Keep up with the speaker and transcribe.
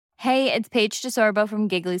Hey, it's Paige DeSorbo from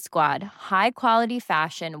Giggly Squad. High quality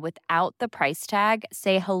fashion without the price tag.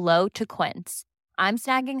 Say hello to Quince. I'm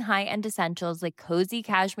snagging high-end essentials like cozy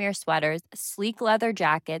cashmere sweaters, sleek leather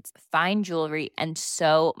jackets, fine jewelry, and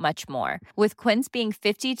so much more. With Quince being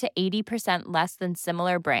 50 to 80% less than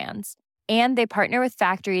similar brands. And they partner with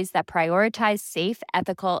factories that prioritize safe,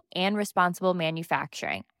 ethical, and responsible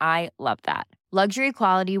manufacturing. I love that. Luxury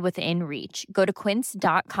quality within reach. Go to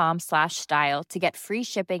quince.com/style to get free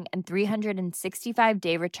shipping and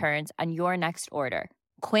 365-day returns on your next order.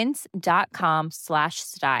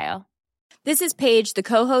 Quince.com/style. This is Paige, the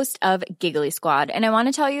co-host of Giggly Squad, and I want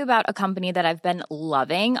to tell you about a company that I've been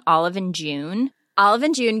loving, Olive & June. Olive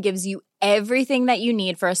 & June gives you everything that you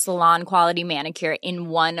need for a salon-quality manicure in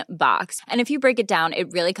one box. And if you break it down,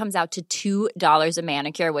 it really comes out to $2 a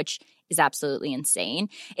manicure, which is absolutely insane.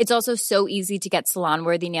 It's also so easy to get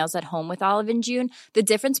salon-worthy nails at home with Olive & June. The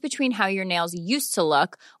difference between how your nails used to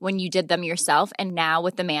look when you did them yourself and now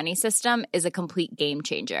with the Mani system is a complete game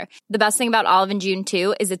changer. The best thing about Olive & June,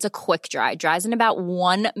 too, is it's a quick dry. Dries in about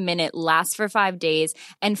 1 minute, lasts for 5 days,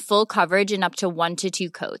 and full coverage in up to 1 to 2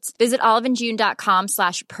 coats. Visit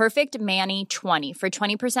oliveandjune.com/perfectmani20 for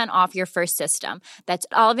 20% off your first system. That's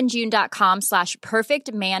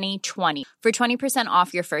oliveandjune.com/perfectmani20 for 20%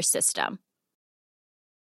 off your first system.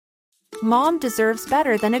 Mom deserves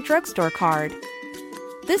better than a drugstore card.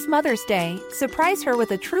 This Mother's Day, surprise her with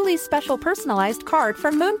a truly special personalized card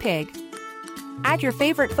from Moonpig. Add your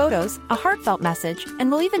favorite photos, a heartfelt message,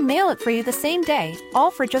 and we'll even mail it for you the same day, all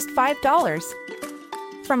for just $5.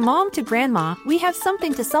 From mom to grandma, we have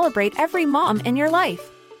something to celebrate every mom in your life.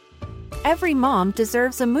 Every mom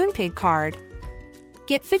deserves a Moonpig card.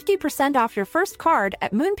 Get 50% off your first card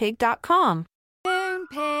at moonpig.com.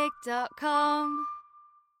 Moonpig.com.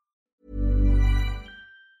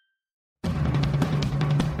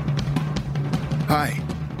 Hi,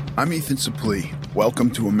 I'm Ethan Suplee. Welcome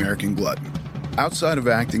to American Glutton. Outside of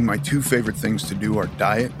acting, my two favorite things to do are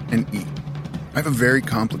diet and eat. I have a very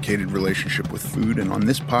complicated relationship with food, and on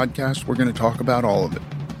this podcast, we're going to talk about all of it.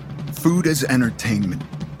 Food as entertainment,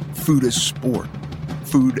 food as sport,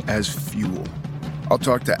 food as fuel. I'll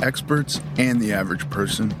talk to experts and the average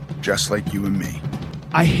person, just like you and me.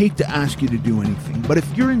 I hate to ask you to do anything, but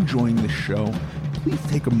if you're enjoying this show, please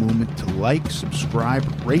take a moment to like, subscribe,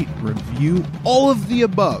 rate, review, all of the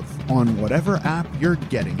above on whatever app you're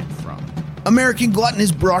getting it from. American Glutton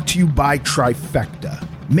is brought to you by Trifecta.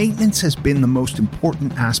 Maintenance has been the most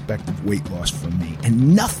important aspect of weight loss for me,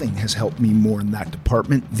 and nothing has helped me more in that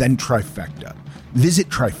department than Trifecta. Visit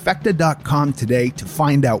trifecta.com today to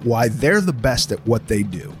find out why they're the best at what they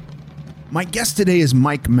do. My guest today is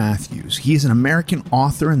Mike Matthews. He is an American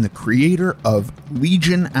author and the creator of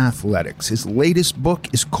Legion Athletics. His latest book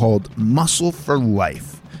is called Muscle for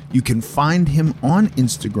Life. You can find him on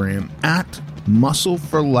Instagram at Muscle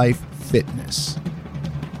for Life Fitness.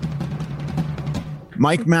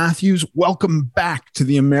 Mike Matthews, welcome back to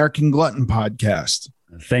the American Glutton Podcast.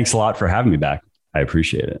 Thanks a lot for having me back. I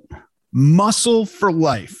appreciate it. Muscle for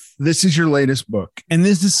Life. This is your latest book. And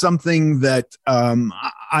this is something that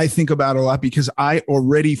I think about a lot because I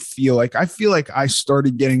already feel like I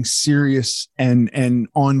started getting serious and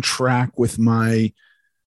on track with my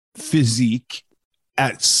physique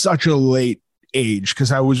at such a late age,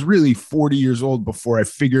 because I was really 40 years old before I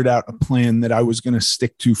figured out a plan that I was going to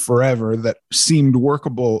stick to forever that seemed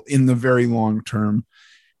workable in the very long term.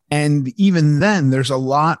 And even then, there's a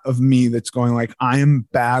lot of me that's going like, I am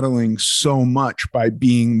battling so much by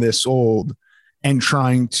being this old and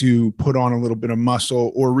trying to put on a little bit of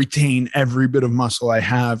muscle or retain every bit of muscle I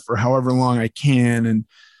have for however long I can. And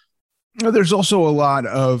there's also a lot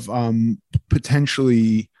of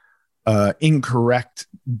potentially incorrect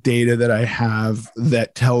data that I have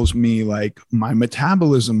that tells me like my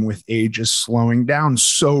metabolism with age is slowing down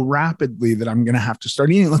so rapidly that I'm going to have to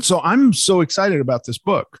start eating. So I'm so excited about this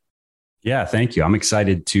book. Yeah, thank you. I'm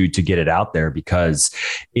excited to get it out there because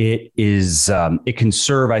it can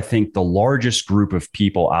serve, I think, the largest group of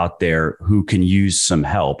people out there who can use some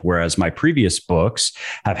help. Whereas my previous books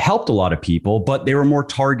have helped a lot of people, but they were more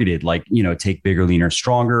targeted, like, Take Bigger, Leaner,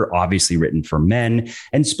 Stronger, obviously written for men,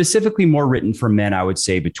 and specifically more written for men, I would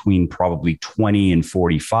say between probably 20 and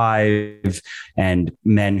 45, and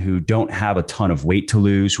men who don't have a ton of weight to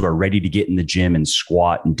lose, who are ready to get in the gym and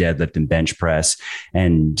squat and deadlift and bench press,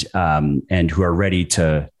 and who are ready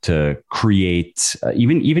to create,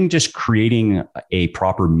 even just creating a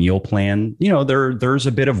proper meal plan. There's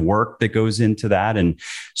a bit of work that goes into that. And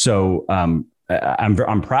so I'm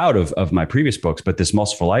proud of my previous books, but this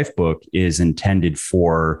Muscle for Life book is intended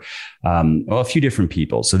for a few different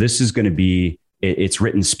people. So this is going to be it's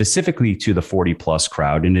written specifically to the 40 plus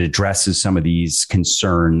crowd, and it addresses some of these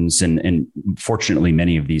concerns. And fortunately,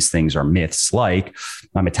 many of these things are myths, like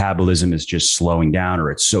my metabolism is just slowing down,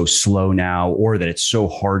 or it's so slow now, or that it's so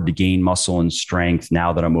hard to gain muscle and strength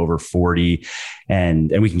now that I'm over 40.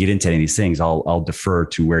 And we can get into any of these things. I'll defer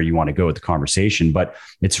to where you want to go with the conversation, but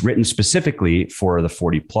it's written specifically for the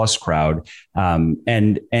 40 plus crowd,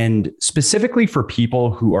 and specifically for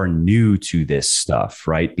people who are new to this stuff,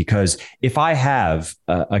 right? Because if I have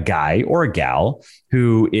a guy or a gal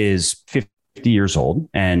who is 50 years old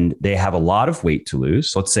and they have a lot of weight to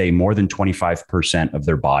lose, let's say more than 25% of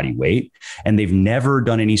their body weight, and they've never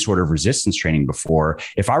done any sort of resistance training before,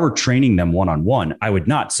 if I were training them one-on-one, I would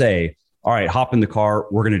not say, all right, hop in the car.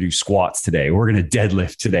 We're going to do squats today. We're going to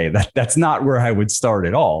deadlift today. That's not where I would start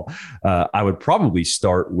at all. I would probably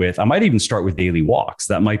I might even start with daily walks.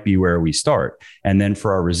 That might be where we start. And then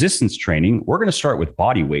for our resistance training, we're going to start with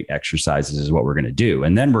body weight exercises is what we're going to do.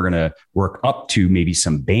 And then we're going to work up to maybe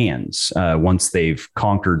some bands once they've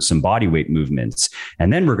conquered some body weight movements.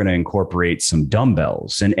 And then we're going to incorporate some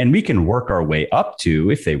dumbbells. And we can work our way up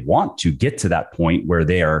to, if they want to, get to that point where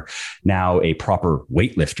they are now a proper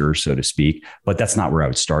weightlifter, so to speak, but that's not where I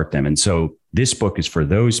would start them. And so this book is for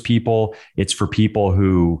those people. It's for people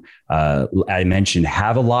who, I mentioned,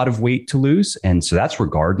 have a lot of weight to lose. And so that's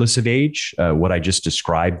regardless of age. What I just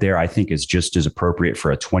described there, I think, is just as appropriate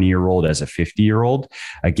for a 20-year-old as a 50-year-old.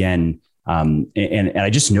 Again, and I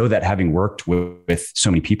just know that having worked with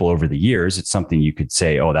so many people over the years, it's something you could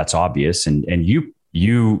say, oh, that's obvious. And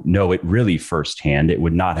you know it really firsthand. It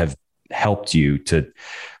would not have helped you to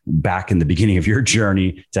back in the beginning of your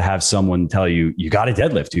journey to have someone tell you, you got to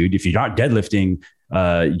deadlift, dude. If you're not deadlifting,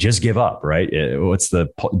 just give up, right? What's the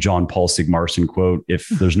John Paul Sigmarsson quote? If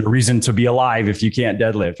there's no reason to be alive, if you can't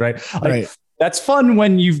deadlift, right? Like, that's fun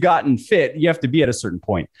when you've gotten fit. You have to be at a certain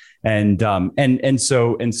point. And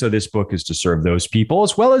so this book is to serve those people,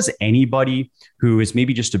 as well as anybody who is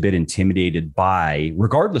maybe just a bit intimidated by,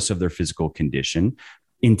 regardless of their physical condition,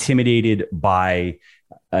 intimidated by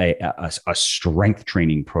a strength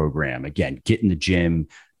training program. Again, get in the gym,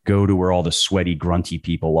 go to where all the sweaty, grunty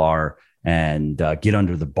people are, and get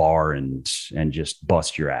under the bar and just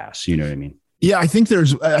bust your ass. You know what I mean? Yeah, I think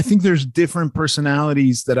there's different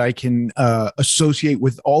personalities that I can associate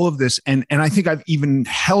with all of this, and I think I've even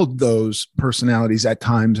held those personalities at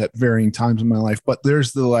times, at varying times in my life. But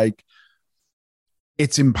there's the like,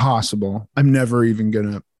 it's impossible. I'm never even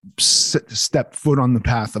gonna step foot on the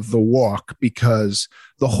path of the walk because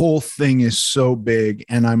the whole thing is so big,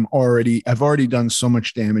 and I've already done so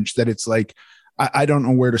much damage that it's like I don't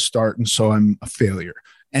know where to start, and so I'm a failure.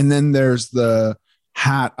 And then there's the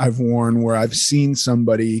hat I've worn where I've seen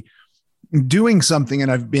somebody doing something and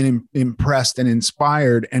I've been impressed and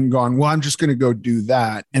inspired and gone, well, I'm just going to go do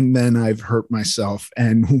that. And then I've hurt myself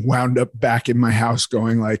and wound up back in my house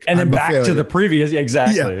going like, and then back to the previous.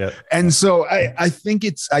 Exactly. Yeah. And so I think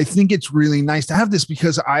it's really nice to have this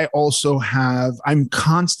because I'm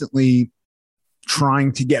constantly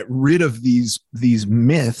trying to get rid of these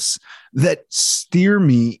myths that steer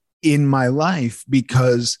me in my life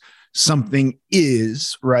because something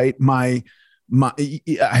is right. I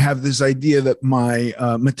have this idea that my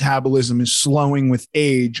metabolism is slowing with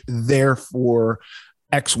age, therefore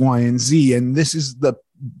X, Y, and Z. And this is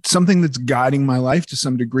something that's guiding my life to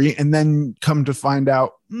some degree. And then come to find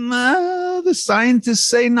out, the scientists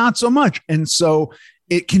say not so much. And so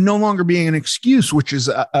it can no longer be an excuse, which is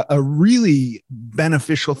a really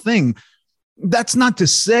beneficial thing. That's not to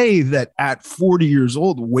say that at 40 years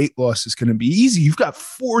old, weight loss is going to be easy. You've got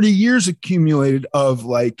 40 years accumulated of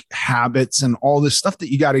like habits and all this stuff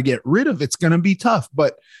that you got to get rid of. It's going to be tough,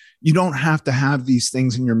 but you don't have to have these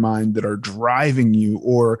things in your mind that are driving you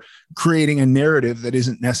or creating a narrative that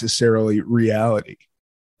isn't necessarily reality.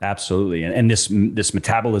 Absolutely. And this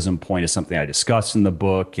metabolism point is something I discuss in the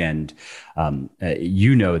book. And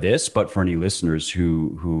you know this, but for any listeners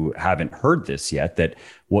who haven't heard this yet, that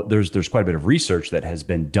there's quite a bit of research that has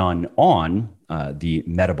been done on the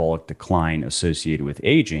metabolic decline associated with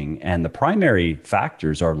aging. And the primary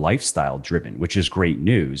factors are lifestyle driven, which is great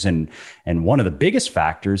news. And one of the biggest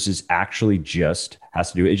factors is actually just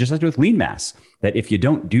has to do with lean mass, that if you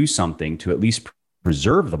don't do something to at least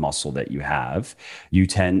preserve the muscle that you have, you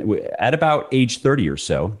tend, at about age 30 or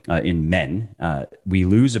so in men, we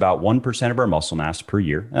lose about 1% of our muscle mass per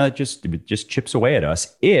year. It just chips away at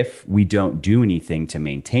us if we don't do anything to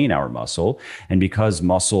maintain our muscle. And because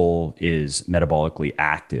muscle is metabolically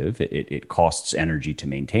active, it costs energy to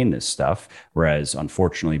maintain this stuff, whereas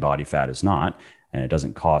unfortunately body fat is not, and it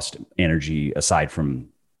doesn't cost energy aside from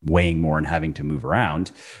weighing more and having to move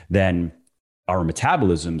around. Then our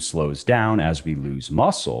metabolism slows down as we lose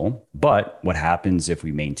muscle. But what happens if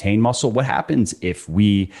we maintain muscle? What happens if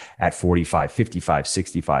we, at 45, 55,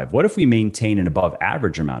 65, what if we maintain an above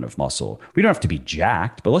average amount of muscle? We don't have to be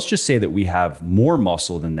jacked, but let's just say that we have more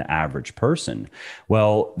muscle than the average person.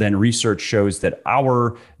 Well, then research shows that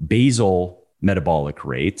our basal metabolic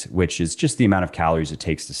rate, which is just the amount of calories it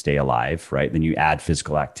takes to stay alive, right? Then you add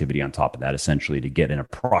physical activity on top of that, essentially to get an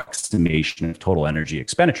approximation of total energy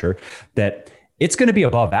expenditure, that it's going to be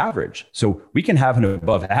above average. So we can have an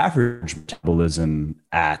above average metabolism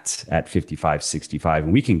at 55, 65,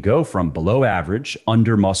 and we can go from below average,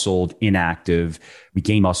 under muscled, inactive, we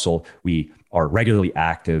gain muscle, we are regularly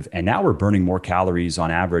active, and now we're burning more calories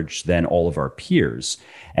on average than all of our peers.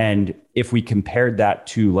 And if we compared that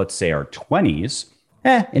to, let's say, our 20s,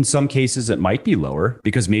 in some cases it might be lower,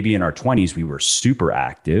 because maybe in our 20s we were super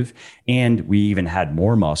active and we even had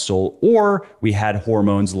more muscle, or we had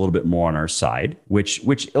hormones a little bit more on our side, which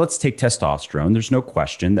let's take testosterone. There's no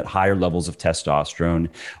question that higher levels of testosterone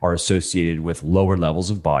are associated with lower levels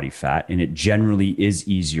of body fat, and it generally is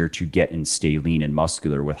easier to get and stay lean and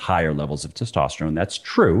muscular with higher levels of testosterone. That's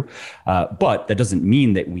true, but that doesn't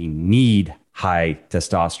mean that we need high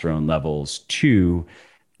testosterone levels to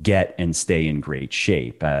get and stay in great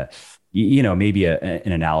shape. Maybe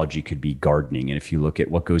an analogy could be gardening. And if you look at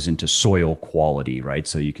what goes into soil quality, right?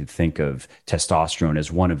 So you could think of testosterone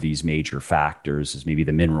as one of these major factors, as maybe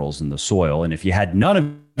the minerals in the soil. And if you had none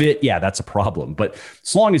of it, yeah, that's a problem. But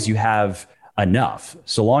as long as you have enough,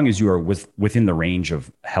 so long as you are within the range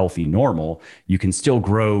of healthy normal, you can still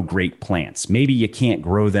grow great plants. Maybe you can't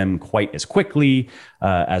grow them quite as quickly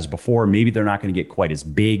as before. Maybe they're not going to get quite as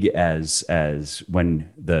big as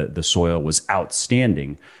when the soil was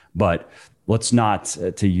outstanding. But let's not,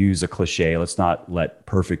 to use a cliche, let's not let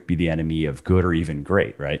perfect be the enemy of good or even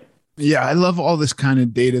great, right? Yeah, I love all this kind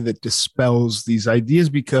of data that dispels these ideas,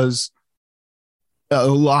 because a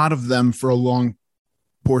lot of them for a long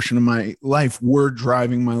portion of my life were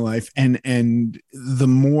driving my life, and the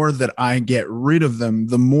more that I get rid of them,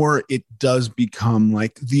 the more it does become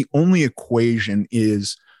like the only equation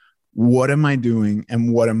is, what am I doing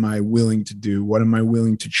and what am I willing to do? What am I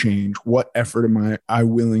willing to change? What effort am I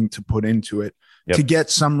willing to put into it to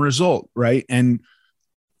get some result, right? And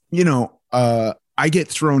I get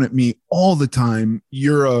thrown at me all the time,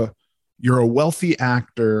 you're a wealthy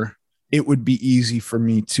actor, it would be easy for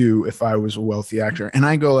me too if I was a wealthy actor. And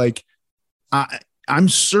I go like, I'm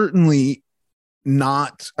certainly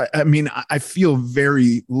not. I mean, I feel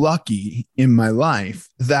very lucky in my life.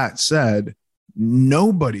 That said,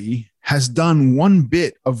 nobody has done one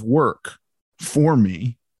bit of work for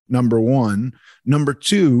me, number one. Number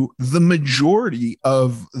two, the majority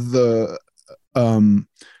of the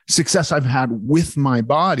success I've had with my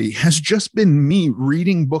body has just been me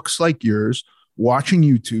reading books like yours, watching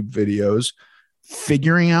YouTube videos,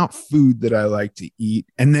 figuring out food that I like to eat,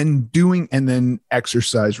 and then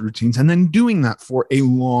exercise routines, and then doing that for a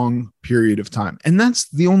long period of time. And that's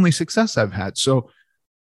the only success I've had. So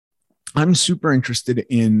I'm super interested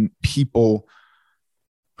in people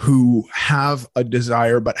who have a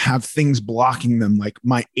desire but have things blocking them, like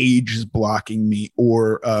my age is blocking me,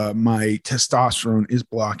 or my testosterone is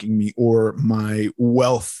blocking me, or my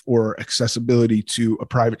wealth or accessibility to a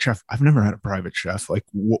private chef. I've never had a private chef. Like,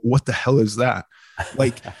 what the hell is that?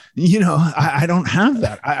 Like, I don't have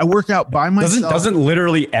that. I work out by myself. Doesn't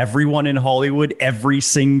literally everyone in Hollywood, every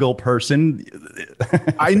single person?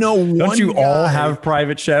 I know one Don't you guy, all have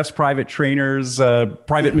private chefs, private trainers,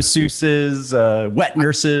 private masseuses, wet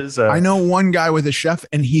nurses? I know one guy with a chef,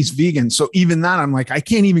 and he's vegan. So even that, I'm like, I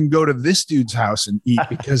can't even go to this dude's house and eat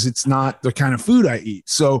because it's not the kind of food I eat.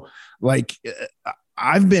 So like,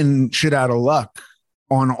 I've been shit out of luck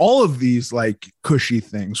on all of these like cushy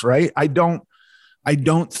things, right? I don't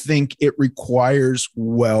think it requires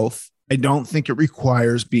wealth. I don't think it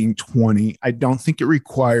requires being 20. I don't think it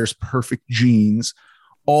requires perfect genes.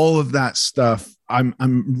 All of that stuff.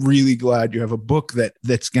 I'm really glad you have a book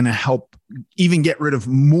that's going to help even get rid of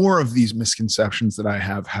more of these misconceptions that I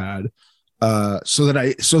have had. So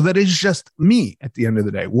that it's just me at the end of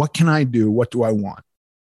the day. What can I do? What do I want?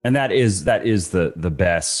 And that is the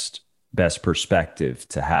best perspective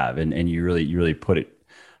to have. And you really put it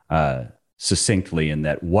succinctly in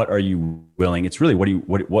that. What are you willing? It's really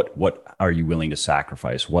what are you willing to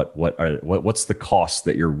sacrifice? What's the cost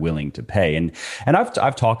that you're willing to pay? And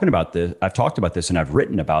I've talked about this and I've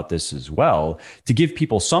written about this as well, to give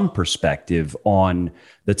people some perspective on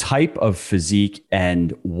the type of physique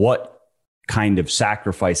and what kind of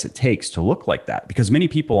sacrifice it takes to look like that, because many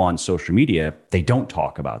people on social media, they don't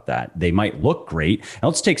talk about that. They might look great. And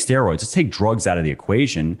let's take steroids, let's take drugs out of the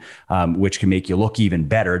equation, which can make you look even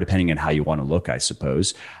better depending on how you want to look, I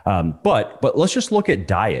suppose. But let's just look at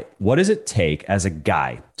diet. What does it take as a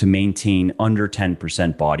guy to maintain under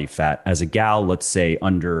 10% body fat? As a gal, let's say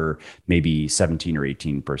under maybe 17 or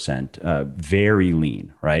 18%, very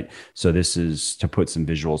lean, right? So this is to put some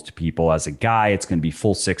visuals to people. As a guy, it's going to be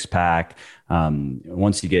full six pack.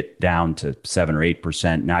 Once you get down to 7 or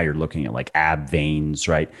 8%, now you're looking at like ab veins,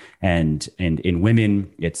 right? And in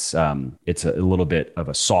women, it's a little bit of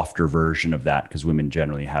a softer version of that, because women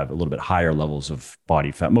generally have a little bit higher levels of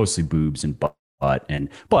body fat, mostly boobs and butt.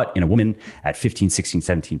 But in a woman at 15, 16,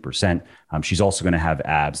 17%, she's also going to have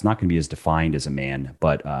abs, not going to be as defined as a man,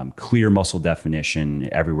 but clear muscle definition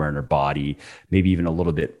everywhere in her body, maybe even a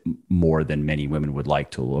little bit more than many women would like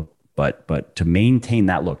to look. But to maintain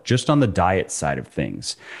that look, just on the diet side of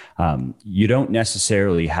things, you don't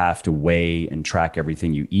necessarily have to weigh and track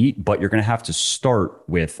everything you eat, but you're going to have to start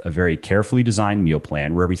with a very carefully designed meal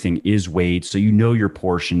plan where everything is weighed. So you know your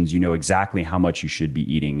portions, you know exactly how much you should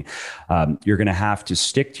be eating. You're going to have to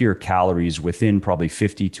stick to your calories within probably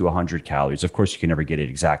 50 to 100 calories. Of course, you can never get it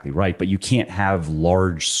exactly right, but you can't have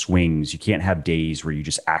large swings. You can't have days where you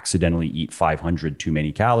just accidentally eat 500 too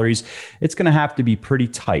many calories. It's going to have to be pretty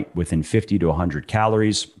tight within 50 to 100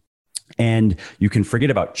 calories. And you can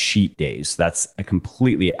forget about cheat days. That's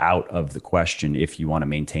completely out of the question if you want to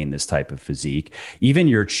maintain this type of physique. Even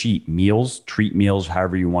your cheat meals, treat meals,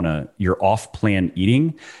 however you want to, your off-plan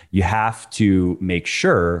eating, you have to make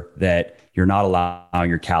sure that you're not allowing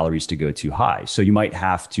your calories to go too high. So you might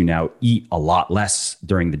have to now eat a lot less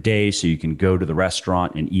during the day so you can go to the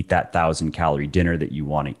restaurant and eat that 1,000-calorie dinner that you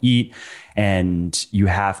want to eat. And you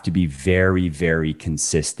have to be very, very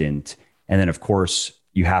consistent. And then, of course,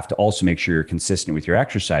 you have to also make sure you're consistent with your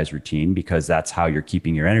exercise routine, because that's how you're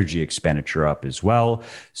keeping your energy expenditure up as well.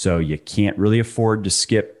 So you can't really afford to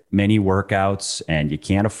skip many workouts, and you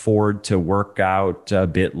can't afford to work out a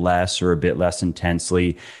bit less or a bit less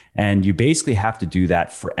intensely. And you basically have to do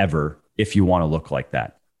that forever if you want to look like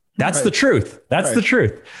that. That's right. The truth. That's right. The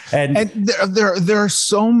truth. And there are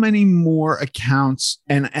so many more accounts,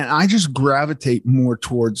 and I just gravitate more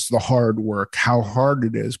towards the hard work, how hard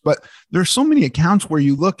it is. But there's so many accounts where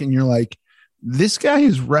you look and you're like, this guy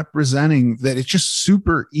is representing that it's just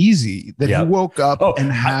super easy, that he woke up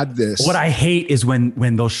and had this. What I hate is when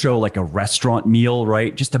they'll show like a restaurant meal,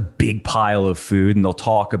 right? Just a big pile of food, and they'll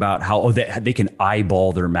talk about how they can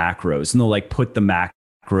eyeball their macros, and they'll like put the macros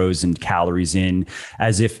and calories in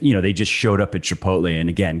as if, you know, they just showed up at Chipotle and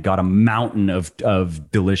again got a mountain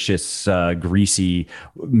of delicious greasy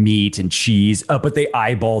meat and cheese, but they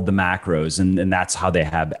eyeballed the macros, and that's how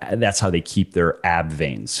they keep their ab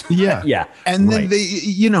veins. Yeah. And then they,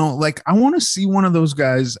 you know, like I want to see one of those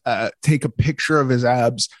guys take a picture of his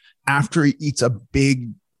abs after he eats a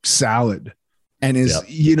big salad and is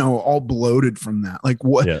you know, all bloated from that. Like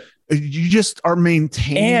what? You just are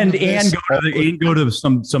maintaining and go to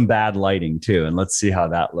some bad lighting too, and let's see how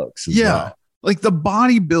that looks as well. Like the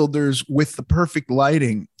bodybuilders with the perfect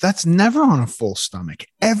lighting, that's never on a full stomach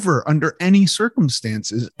ever under any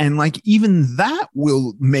circumstances, and like even that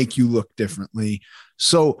will make you look differently.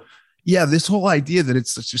 So yeah, this whole idea that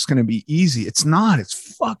it's just going to be easy, it's not.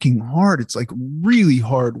 It's fucking hard. It's like really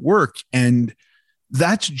hard work. And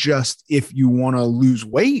that's just if you want to lose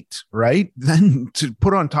weight, right? Then to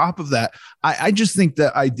put on top of that, I just think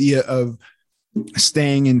the idea of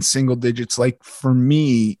staying in single digits, like for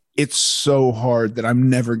me, it's so hard that I'm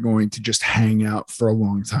never going to just hang out for a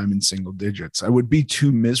long time in single digits. I would be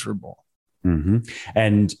too miserable. Mm-hmm.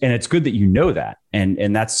 And it's good that you know that.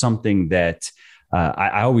 And that's something that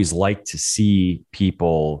I always like to see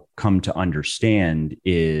people come to understand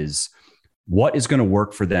is what is going to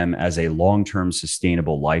work for them as a long-term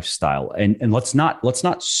sustainable lifestyle. And let's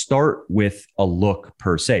not start with a look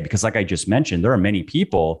per se, because like I just mentioned, there are many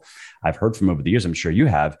people I've heard from over the years, I'm sure you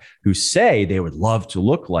have, who say they would love to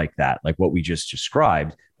look like that, like what we just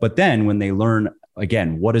described. But then when they learn,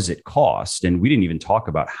 again, what does it cost? And we didn't even talk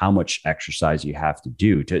about how much exercise you have to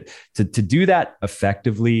do to do that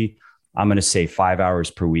effectively. I'm going to say 5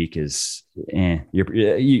 hours per week is let's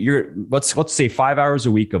say 5 hours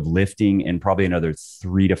a week of lifting and probably another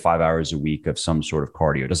 3 to 5 hours a week of some sort of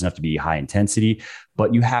cardio. It doesn't have to be high intensity,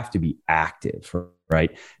 but you have to be active,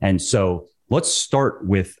 right? And so let's start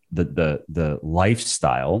with the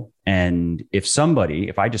lifestyle. And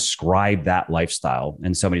if I describe that lifestyle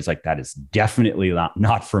and somebody's like, that is definitely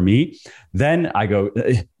not for me, then I go,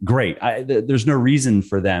 great. There's no reason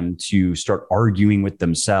for them to start arguing with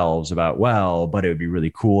themselves about, well, but it would be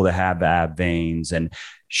really cool to have ab veins. And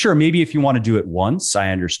sure, maybe if you want to do it once, I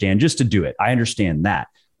understand, just to do it. I understand that.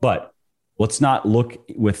 But let's not look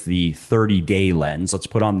with the 30-day lens. Let's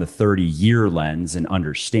put on the 30-year lens and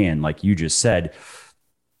understand, like you just said,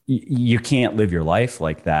 you can't live your life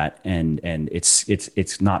like that. And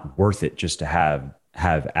it's not worth it just to have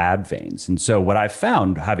ab veins. And so what I've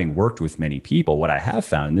found, having worked with many people, what I have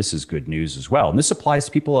found, and this is good news as well, and this applies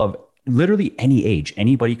to people of literally any age,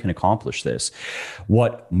 anybody can accomplish this.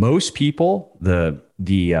 What most people, the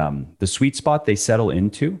sweet spot they settle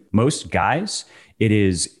into, most guys, it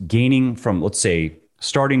is gaining from, let's say,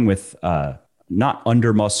 starting with not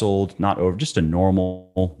under muscled, not over, just a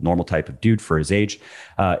normal type of dude for his age.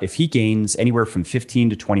 If he gains anywhere from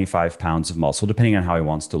 15 to 25 pounds of muscle, depending on how he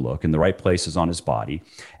wants to look, in the right places on his body,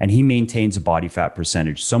 and he maintains a body fat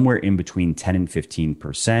percentage somewhere in between 10 and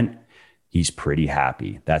 15%, he's pretty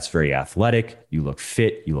happy. That's very athletic. You look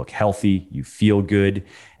fit, you look healthy, you feel good,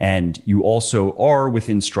 and you also are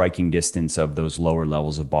within striking distance of those lower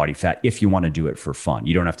levels of body fat if you want to do it for fun.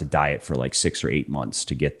 You don't have to diet for like 6 or 8 months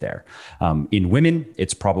to get there. In women,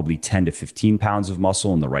 it's probably 10 to 15 pounds of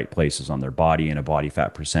muscle in the right places on their body and a body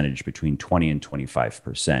fat percentage between 20 and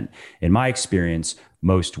 25%. In my experience,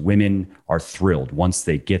 most women are thrilled once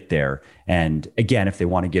they get there. And again, if they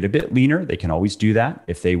want to get a bit leaner, they can always do that.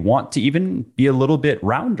 If they want to even be a little bit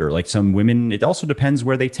rounder, like some women, it also depends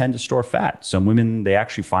where they tend to store fat. Some women, they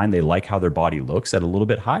actually find they like how their body looks at a little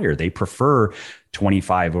bit higher. They prefer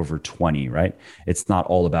 25 over 20, right? It's not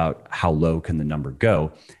all about how low can the number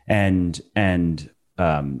go. And in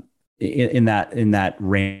that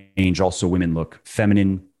range, also women look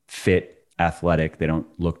feminine, fit, athletic. They don't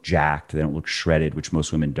look jacked. They don't look shredded, which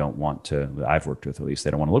most women don't want to. I've worked with, at least, they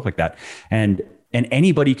don't want to look like that. And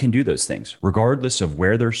anybody can do those things, regardless of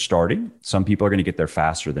where they're starting. Some people are going to get there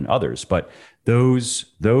faster than others, but those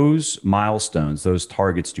milestones, those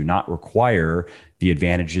targets do not require the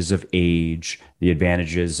advantages of age, the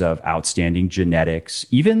advantages of outstanding genetics,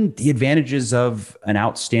 even the advantages of an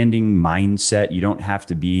outstanding mindset. You don't have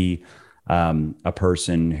to be a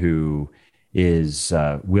person who is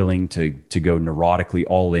willing to go neurotically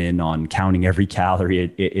all in on counting every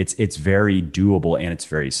calorie. It's very doable and it's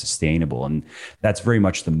very sustainable. And that's very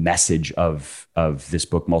much the message of this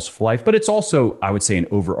book, Muscleful Life. But it's also, I would say, an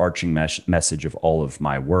overarching message of all of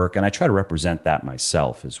my work. And I try to represent that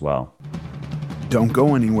myself as well. Don't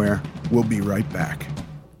go anywhere. We'll be right back.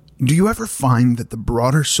 Do you ever find that the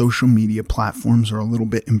broader social media platforms are a little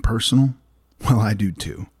bit impersonal? Well, I do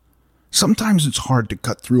too. Sometimes it's hard to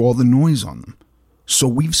cut through all the noise on them. So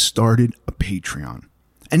we've started a Patreon.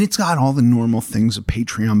 And it's got all the normal things a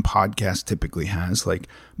Patreon podcast typically has, like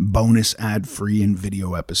bonus ad-free and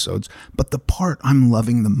video episodes. But the part I'm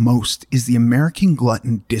loving the most is the American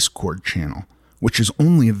Glutton Discord channel, which is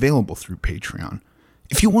only available through Patreon.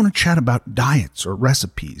 If you want to chat about diets or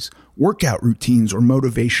recipes, workout routines or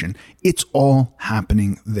motivation, it's all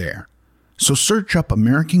happening there. So search up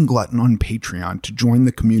American Glutton on Patreon to join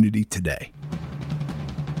the community today.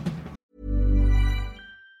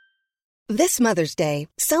 This Mother's Day,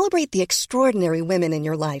 celebrate the extraordinary women in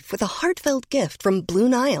your life with a heartfelt gift from Blue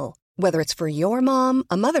Nile. Whether it's for your mom,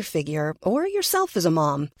 a mother figure, or yourself as a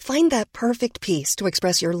mom, find that perfect piece to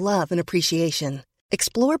express your love and appreciation.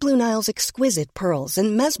 Explore Blue Nile's exquisite pearls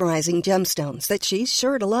and mesmerizing gemstones that she's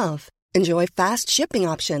sure to love. Enjoy fast shipping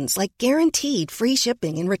options like guaranteed free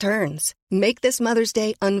shipping and returns. Make this Mother's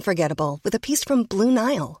Day unforgettable with a piece from Blue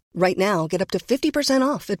Nile. Right now, get up to 50%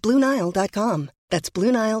 off at BlueNile.com. That's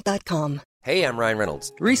BlueNile.com. Hey, I'm Ryan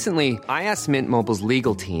Reynolds. Recently, I asked Mint Mobile's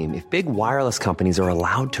legal team if big wireless companies are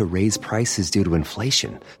allowed to raise prices due to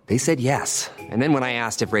inflation. They said yes. And then when I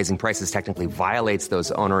asked if raising prices technically violates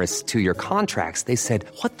those onerous 2-year contracts, they said,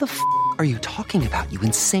 "What the f*** are you talking about, you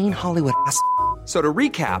insane Hollywood ass?" So to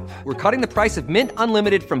recap, we're cutting the price of Mint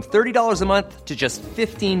Unlimited from $30 a month to just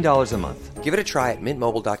 $15 a month. Give it a try at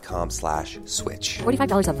mintmobile.com/switch.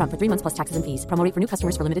 $45 up front for 3 months plus taxes and fees. Promo rate for new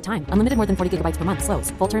customers for limited time. Unlimited more than 40 gigabytes per month. Slows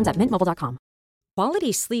full terms at mintmobile.com.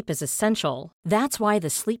 Quality sleep is essential. That's why the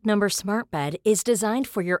Sleep Number Smart Bed is designed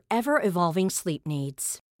for your ever-evolving sleep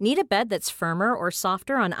needs. Need a bed that's firmer or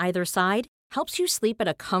softer on either side? Helps you sleep at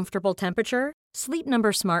a comfortable temperature? Sleep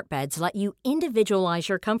Number Smart Beds let you individualize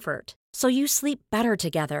your comfort, so you sleep better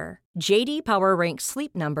together. J.D. Power ranks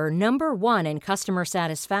Sleep Number number 1 in customer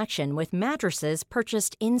satisfaction with mattresses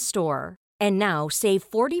purchased in-store. And now save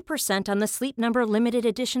 40% on the Sleep Number limited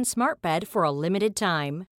edition smart bed for a limited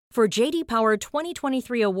time. For JD Power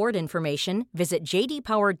 2023 award information, visit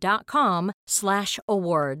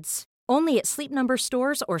jdpower.com/awards. Only at Sleep Number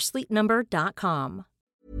stores or sleepnumber.com.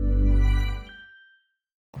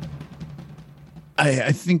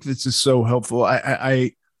 I think this is so helpful.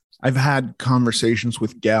 I've had conversations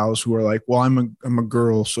with gals who are like, well, I'm a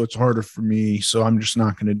girl, so it's harder for me, so I'm just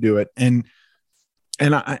not going to do it. And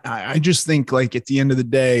I just think, like, at the end of the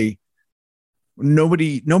day,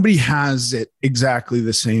 nobody has it exactly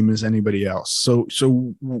the same as anybody else. So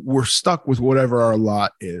we're stuck with whatever our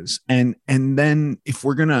lot is. And then if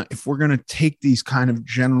we're gonna take these kind of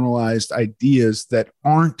generalized ideas that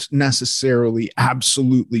aren't necessarily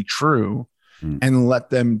absolutely true and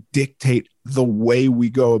let them dictate the way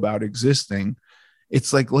we go about existing,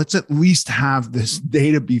 it's like, let's at least have this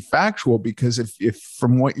data be factual, because if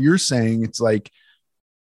from what you're saying, it's like,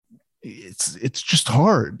 it's just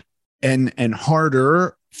hard and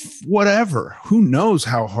harder, whatever. Who knows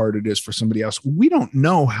how hard it is for somebody else? We don't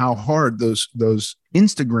know how hard those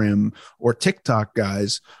Instagram or TikTok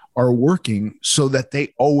guys are working so that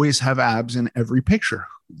they always have abs in every picture.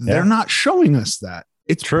 They're not showing us that.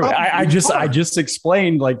 It's true. I just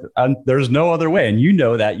explained, like, there's no other way. And you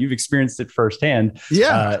know that you've experienced it firsthand.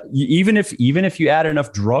 Yeah. Even if you add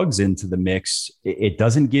enough drugs into the mix, it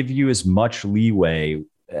doesn't give you as much leeway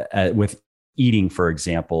with eating, for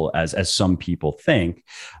example, as some people think.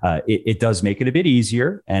 It does make it a bit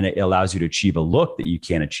easier, and it allows you to achieve a look that you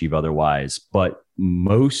can't achieve otherwise. But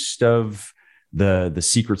most of the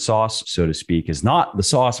secret sauce, so to speak, is not the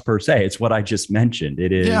sauce per se. It's what I just mentioned.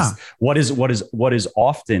 It is what is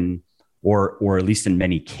often, or at least in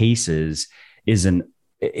many cases, is an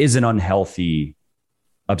unhealthy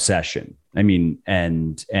obsession. I mean,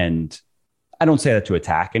 and I don't say that to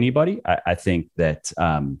attack anybody. I think that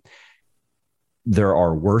there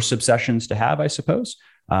are worse obsessions to have, I suppose.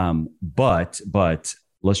 But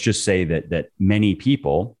let's just say that many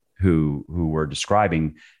people who we're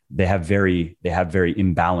describing, they have very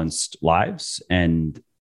imbalanced lives, and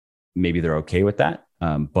maybe they're okay with that.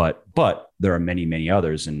 But there are many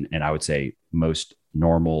others, and I would say most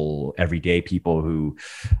normal everyday people who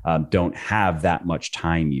don't have that much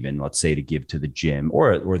time, even, let's say, to give to the gym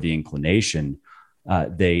or the inclination.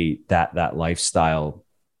 That lifestyle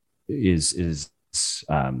is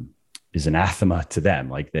anathema to them.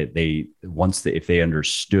 Like, they if they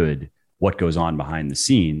understood what goes on behind the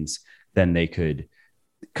scenes, then they could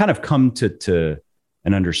kind of come to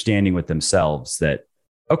an understanding with themselves that,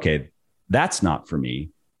 okay, that's not for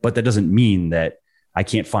me, but that doesn't mean that I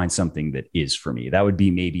can't find something that is for me. That would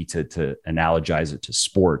be maybe to analogize it to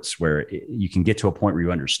sports, where you can get to a point where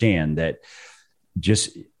you understand that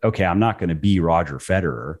just, okay, I'm not going to be Roger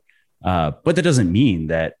Federer, but that doesn't mean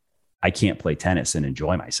that I can't play tennis and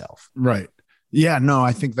enjoy myself. Right. Yeah, no,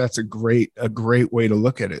 I think that's a great way to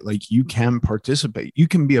look at it. Like, you can participate. You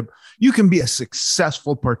can be a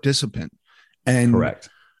successful participant. And correct.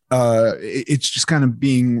 It's just kind of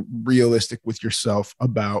being realistic with yourself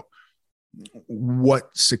about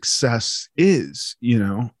what success is. You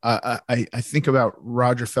know, I think about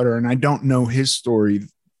Roger Federer, and I don't know his story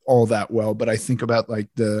all that well, but I think about, like,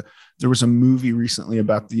 there was a movie recently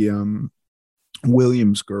about the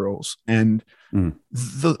Williams girls, and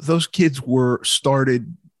those kids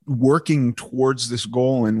started working towards this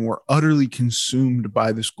goal and were utterly consumed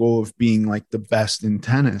by this goal of being, like, the best in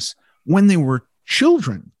tennis when they were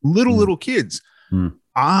children, little kids.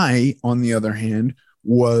 I, on the other hand,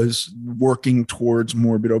 was working towards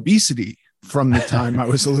morbid obesity from the time I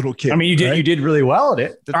was a little kid. I mean, you did really well at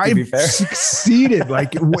it. I succeeded.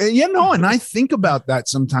 Like, and I think about that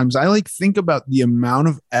sometimes. I think about the amount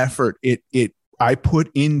of effort I put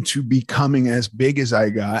into becoming as big as I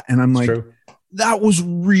got. And I'm like, that was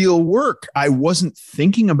real work. I wasn't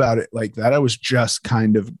thinking about it like that. I was just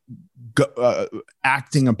kind of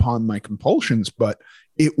acting upon my compulsions, but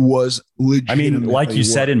it was legit. I mean, like you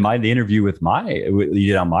said in the interview you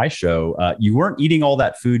did on my show, you weren't eating all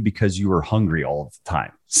that food because you were hungry all of the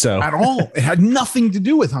time. So at all, it had nothing to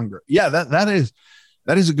do with hunger. Yeah, that is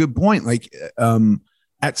a good point. Like,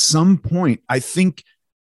 at some point, I think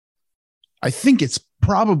it's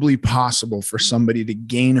probably possible for somebody to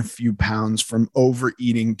gain a few pounds from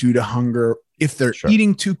overeating due to hunger if they're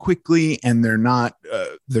eating too quickly and they're not,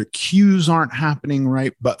 their cues aren't happening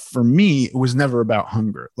right. But for me, it was never about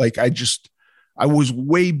hunger. Like, I was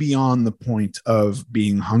way beyond the point of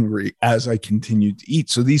being hungry as I continued to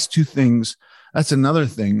eat. So these two things, that's another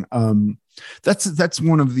thing. That's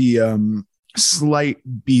one of the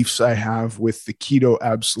slight beefs I have with the keto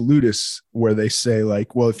absolutists, where they say,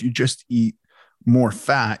 like, well, if you just eat more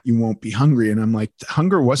fat, you won't be hungry. And I'm like,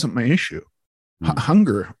 hunger wasn't my issue.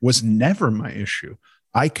 Hunger was never my issue.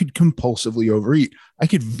 I could compulsively overeat. I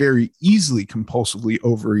could very easily compulsively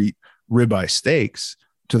overeat ribeye steaks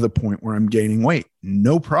to the point where I'm gaining weight.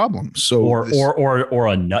 No problem. So or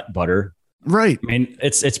a nut butter. Right. I mean,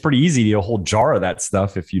 it's pretty easy to eat a whole jar of that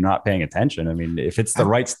stuff if you're not paying attention. I mean, if it's the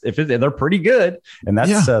right, they're pretty good, and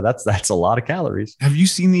that's a lot of calories. Have you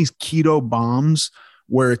seen these keto bombs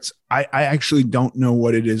where it's I actually don't know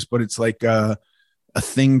what it is, but it's like a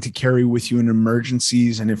thing to carry with you in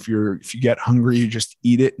emergencies, and if you get hungry, you just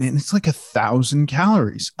eat it, and it's like 1,000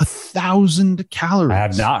 calories. 1,000 calories. I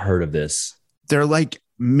have not heard of this. They're like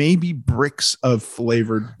maybe bricks of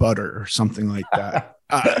flavored butter or something like that.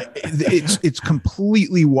 It's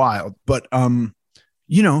completely wild, but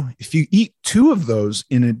if you eat 2 of those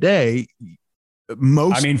in a day,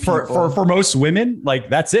 for most women, like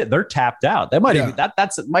that's it. They're tapped out. That might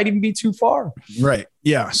might even be too far. Right.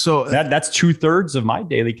 Yeah. So that's 2/3 of my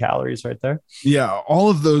daily calories right there. Yeah. All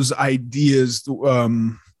of those ideas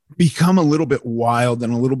become a little bit wild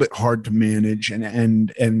and a little bit hard to manage.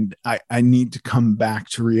 And I need to come back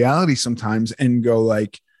to reality sometimes and go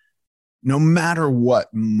like, no matter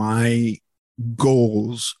what, my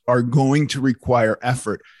goals are going to require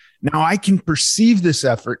effort. Now I can perceive this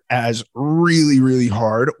effort as really, really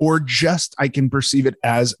hard, or just I can perceive it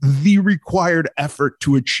as the required effort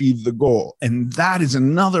to achieve the goal. And that is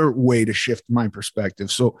another way to shift my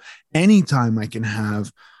perspective. So anytime I can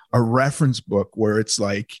have a reference book where it's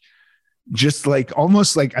like, just like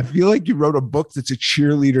almost like I feel like you wrote a book that's a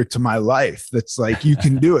cheerleader to my life. That's like, you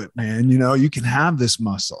can do it, man. You can have this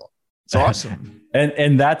muscle. It's awesome.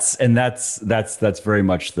 And that's very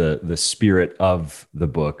much the spirit of the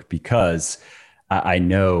book, because I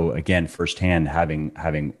know, again, firsthand,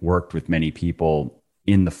 having worked with many people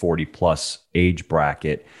in the 40 plus age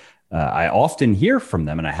bracket, I often hear from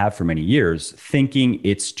them, and I have for many years, thinking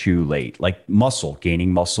it's too late. Like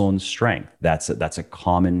gaining muscle and strength. That's a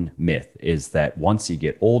common myth, is that once you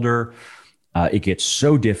get older, it gets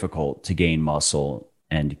so difficult to gain muscle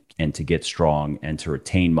and to get strong and to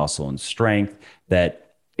retain muscle and strength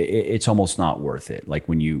that it's almost not worth it. Like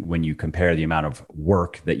when you compare the amount of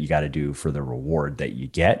work that you got to do for the reward that you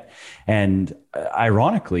get. And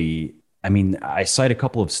ironically, I mean, I cite a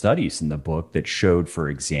couple of studies in the book that showed, for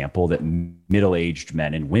example, that middle-aged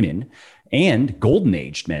men and women and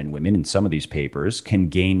golden-aged men and women in some of these papers can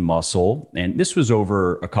gain muscle. And this was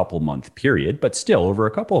over a couple-month period, but still over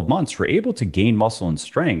a couple of months, were able to gain muscle and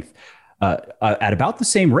strength at about the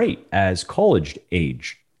same rate as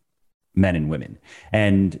college-age men and women.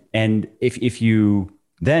 And if you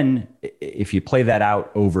play that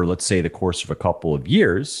out over, let's say, the course of a couple of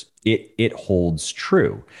years, it holds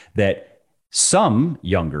true that some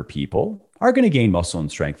younger people are going to gain muscle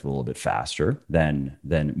and strength a little bit faster than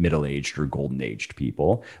middle-aged or golden-aged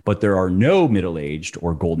people. But there are no middle-aged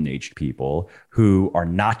or golden-aged people who are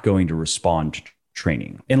not going to respond to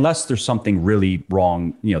training unless there's something really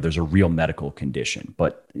wrong. There's a real medical condition,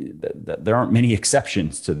 but there aren't many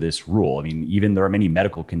exceptions to this rule. I mean, even there are many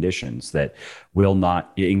medical conditions that will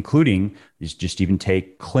not, including just even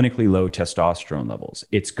take clinically low testosterone levels.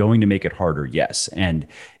 It's going to make it harder. Yes. And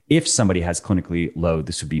if somebody has clinically low,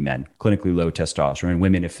 this would be men, clinically low testosterone, and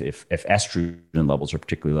women, if estrogen levels are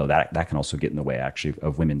particularly low, that can also get in the way actually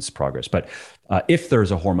of women's progress. But if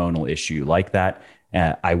there's a hormonal issue like that,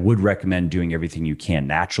 I would recommend doing everything you can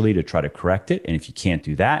naturally to try to correct it. And if you can't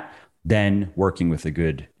do that, then working with a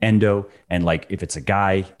good endo. And like, if it's a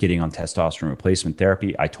guy getting on testosterone replacement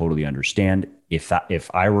therapy, I totally understand. If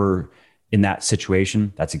I were in that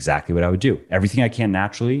situation, that's exactly what I would do. Everything I can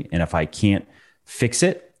naturally. And if I can't fix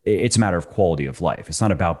it, it's a matter of quality of life. It's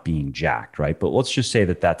not about being jacked, right? But let's just say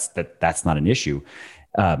that's not an issue.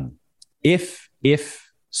 If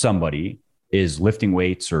somebody is lifting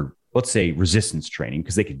weights, or let's say resistance training,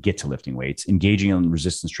 because they could get to lifting weights, engaging in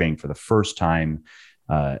resistance training for the first time.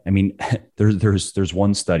 I mean, there's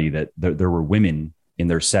one study that there were women in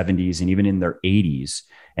their 70s and even in their 80s,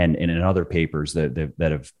 and in other papers they've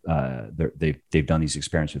done these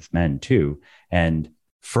experiments with men too, and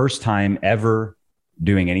first time ever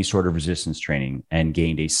doing any sort of resistance training and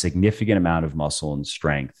gained a significant amount of muscle and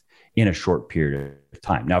strength in a short period of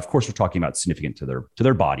time. Now, of course, we're talking about significant to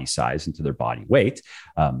their body size and to their body weight.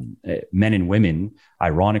 Men and women,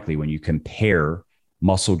 ironically, when you compare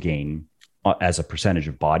muscle gain as a percentage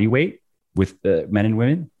of body weight with men and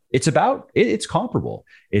women, it's comparable.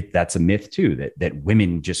 That's a myth too, that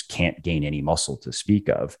women just can't gain any muscle to speak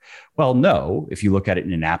of. Well, no, if you look at it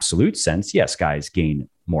in an absolute sense, yes, guys gain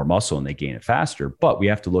more muscle and they gain it faster, but we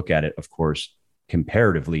have to look at it, of course,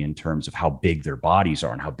 comparatively in terms of how big their bodies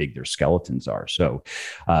are and how big their skeletons are. So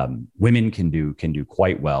women can do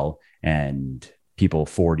quite well, and people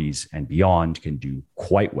 40s and beyond can do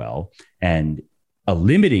quite well. And a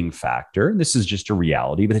limiting factor, this is just a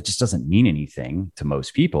reality, but it just doesn't mean anything to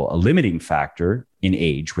most people. A limiting factor in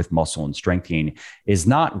age with muscle and strength gain is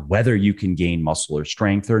not whether you can gain muscle or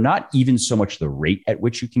strength, or not even so much the rate at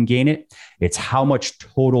which you can gain it. It's how much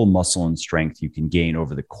total muscle and strength you can gain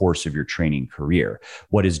over the course of your training career.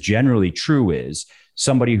 What is generally true is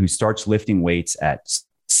somebody who starts lifting weights at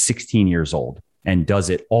 16 years old and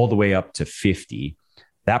does it all the way up to 50,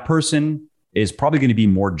 that person is probably going to be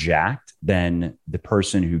more jacked than the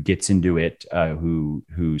person who gets into it,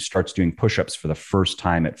 who starts doing push-ups for the first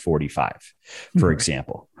time at 45, for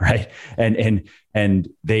example, right? And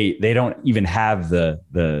they don't even have the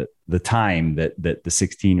time that the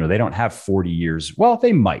 16, or they don't have 40 years. Well,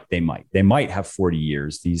 they might have 40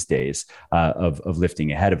 years these days of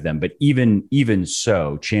lifting ahead of them. But even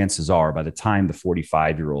so, chances are by the time the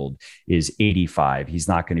 45-year-old is 85, he's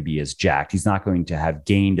not going to be as jacked. He's not going to have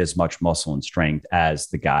gained as much muscle and strength as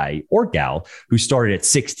the guy or gal who started at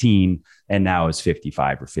 16 and now is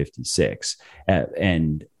 55 or 56.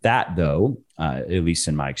 And that, though, at least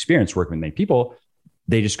in my experience working with many people,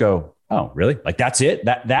 they just go, oh, really? Like, that's it?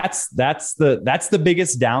 That's the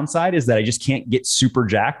biggest downside, is that I just can't get super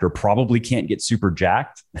jacked, or probably can't get super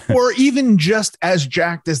jacked. Or even just as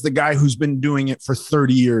jacked as the guy who's been doing it for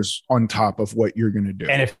 30 years on top of what you're going to do.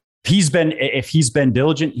 And if he's been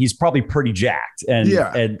diligent, he's probably pretty jacked,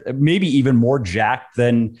 and maybe even more jacked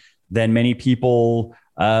than many people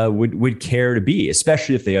would care to be,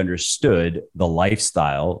 especially if they understood the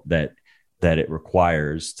lifestyle that it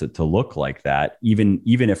requires to look like that. Even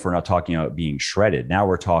if we're not talking about being shredded, now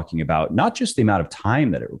we're talking about not just the amount of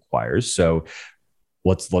time that it requires. So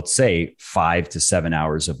let's say 5 to 7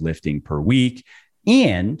 hours of lifting per week,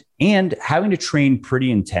 and having to train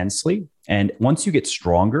pretty intensely. And once you get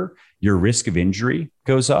stronger, your risk of injury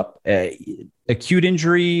goes up. Acute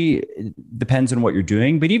injury depends on what you're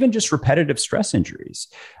doing, but even just repetitive stress injuries,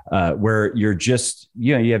 where you're just,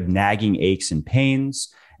 you have nagging aches and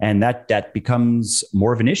pains. And that becomes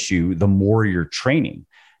more of an issue the more you're training.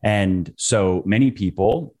 And so many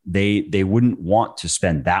people, they wouldn't want to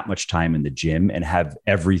spend that much time in the gym and have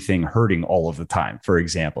everything hurting all of the time, for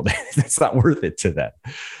example. That's not worth it to them.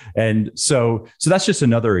 And so that's just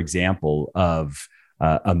another example of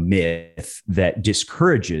a myth that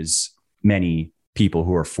discourages many people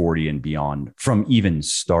who are 40 and beyond from even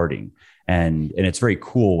starting. And it's very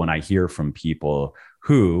cool when I hear from people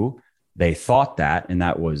who they thought that, and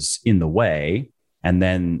that was in the way. And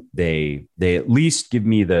then they at least give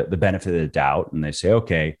me the benefit of the doubt. And they say,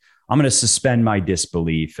 okay, I'm going to suspend my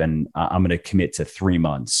disbelief, and I'm going to commit to 3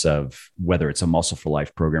 months of whether it's a Muscle for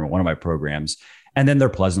Life program or one of my programs. And then they're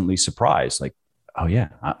pleasantly surprised, like, oh yeah,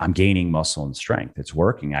 I'm gaining muscle and strength. It's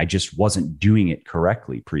working. I just wasn't doing it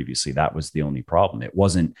correctly previously. That was the only problem. It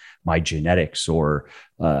wasn't my genetics or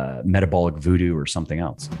metabolic voodoo or something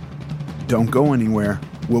else. Don't go anywhere.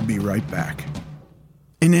 We'll be right back.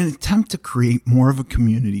 In an attempt to create more of a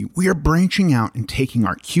community, we are branching out and taking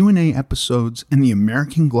our Q&A episodes and the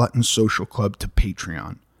American Glutton Social Club to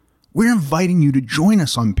Patreon. We're inviting you to join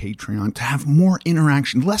us on Patreon to have more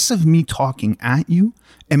interaction, less of me talking at you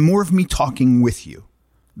and more of me talking with you.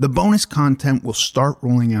 The bonus content will start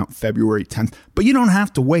rolling out February 10th, but you don't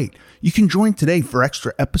have to wait. You can join today for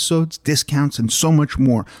extra episodes, discounts, and so much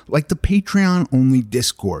more, like the Patreon-only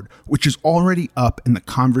Discord, which is already up and the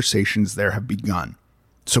conversations there have begun.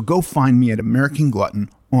 So go find me at American Glutton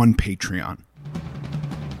on Patreon.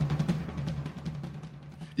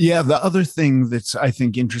 Yeah, the other thing that's, I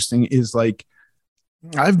think, interesting is, like,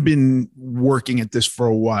 I've been working at this for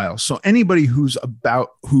a while. So anybody who's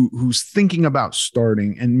thinking about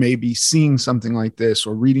starting and maybe seeing something like this,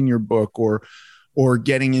 or reading your book, or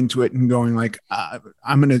getting into it and going like,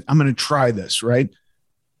 I'm going to try this, right?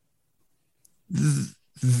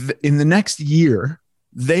 In the next year,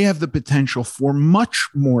 they have the potential for much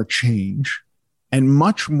more change and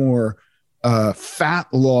much more fat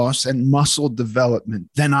loss and muscle development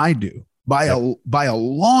than I do by a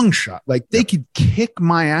long shot. Like, they could kick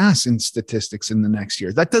my ass in statistics in the next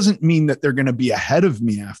year. That doesn't mean that they're going to be ahead of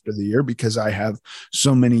me after the year, because I have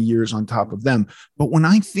so many years on top of them. But when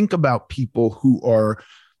I think about people who are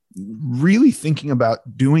really thinking about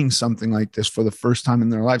doing something like this for the first time in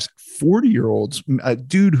their lives, 40-year-olds, a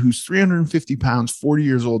dude who's 350 pounds, 40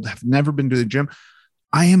 years old, have never been to the gym,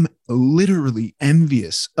 I am literally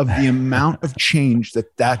envious of the amount of change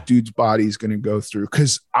that dude's body is going to go through.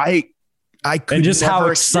 Because I could and just how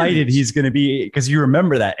never excited experience. he's going to be, because you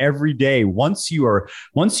remember that every day. Once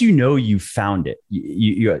you know you found it,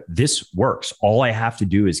 you this works. All I have to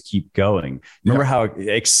do is keep going. Remember how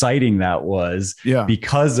exciting that was? Yeah.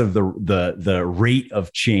 Because of the rate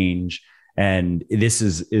of change. And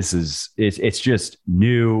it's just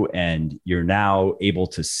new, and you're now able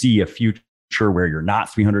to see a future where you're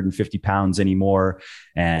not 350 pounds anymore,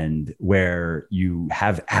 and where you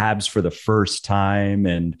have abs for the first time.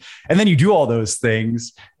 And then you do all those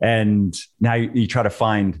things, and now you try to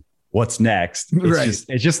find what's next.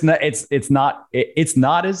 It's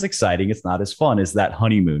not as exciting. It's not as fun as that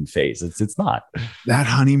honeymoon phase. It's not. That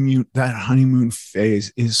honeymoon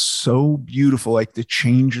phase is so beautiful. Like the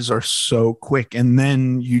changes are so quick. And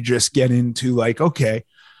then you just get into like, okay,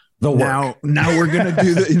 now we're going to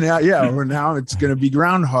do the, now it's going to be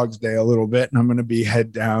Groundhog's Day a little bit. And I'm going to be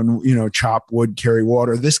head down, chop wood, carry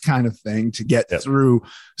water, this kind of thing to get through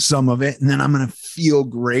some of it. And then I'm going to feel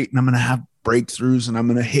great, and I'm going to have breakthroughs, and I'm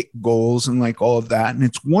going to hit goals and like all of that. And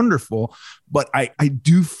it's wonderful. But I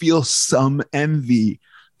do feel some envy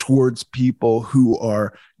towards people who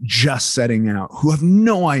are just setting out, who have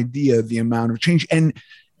no idea the amount of change. And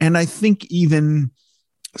I think even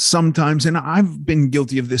sometimes, and I've been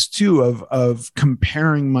guilty of this too, of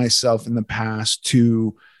comparing myself in the past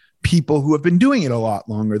to people who have been doing it a lot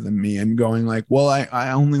longer than me, and going like, well,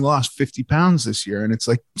 I only lost 50 pounds this year. And it's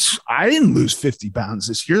like, I didn't lose 50 pounds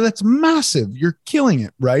this year. That's massive. You're killing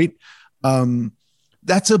it. Right.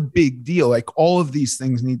 That's a big deal. Like all of these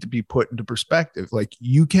things need to be put into perspective. Like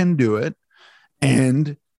you can do it,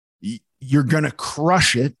 and you're going to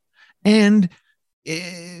crush it. And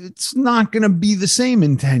it's not going to be the same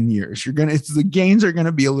in 10 years. The gains are going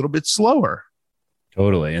to be a little bit slower.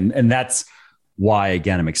 Totally. And that's why,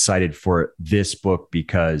 again, I'm excited for this book,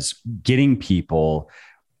 because getting people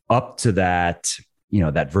up to that,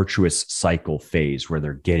 that virtuous cycle phase where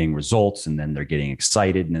they're getting results, and then they're getting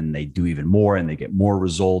excited, and then they do even more and they get more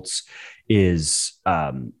results, is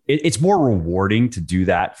it's more rewarding to do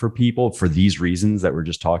that for people for these reasons that we're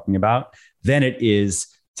just talking about than it is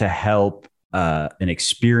to help an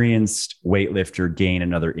experienced weightlifter gain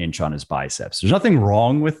another inch on his biceps. There's nothing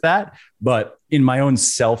wrong with that, but in my own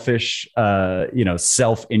selfish,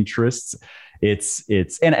 self-interests,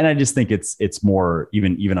 and I just think it's more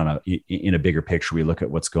even in a bigger picture. We look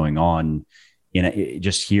at what's going on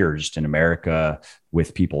just in America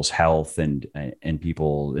with people's health and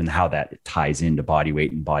people, and how that ties into body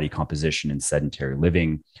weight and body composition and sedentary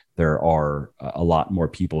living. There are a lot more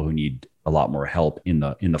people who need a lot more help in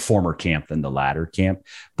the former camp than the latter camp,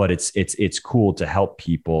 but it's cool to help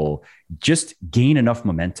people just gain enough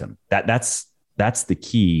momentum. That's the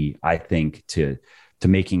key, I think, to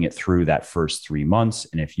making it through that first 3 months.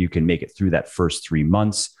 And if you can make it through that first 3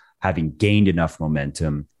 months, having gained enough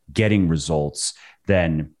momentum, getting results,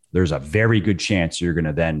 then there's a very good chance you're going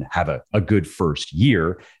to then have a good first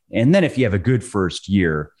year. And then if you have a good first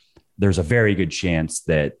year, there's a very good chance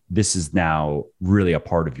that this is now really a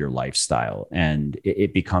part of your lifestyle. And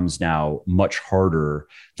it becomes now much harder.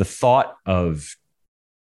 The thought of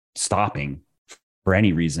stopping for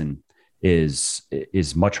any reason is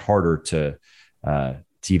much harder to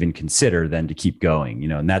even consider than to keep going,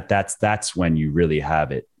 and that's when you really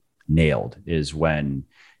have it nailed, is when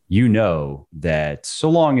that so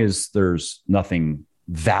long as there's nothing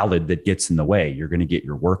valid that gets in the way, you're going to get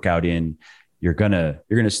your workout in. You're going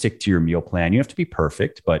to stick to your meal plan. You have to be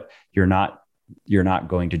perfect, but you're not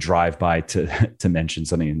going to drive by to mention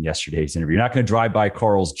something in yesterday's interview. You're not going to drive by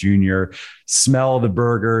Carl's Jr., smell the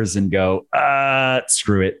burgers and go,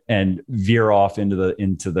 screw it, and veer off into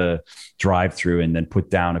the drive-through and then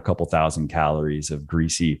put down a couple thousand calories of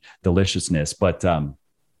greasy deliciousness. But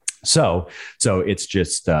so it's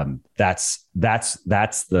just that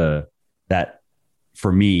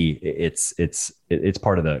for me, it's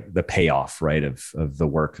part of the payoff, right, of the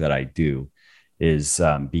work that I do, is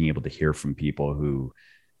being able to hear from people who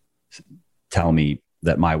tell me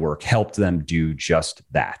that my work helped them do just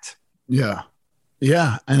that. Yeah.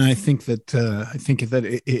 Yeah. And I think that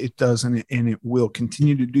it does, and it will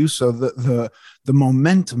continue to do so. The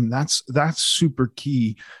momentum, that's super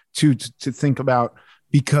key to think about,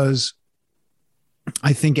 because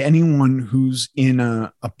I think anyone who's in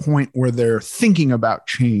a point where they're thinking about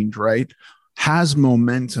change, right, has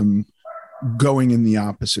momentum going in the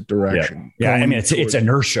opposite direction. Yeah. I mean, it's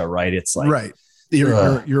inertia, right? It's like, right.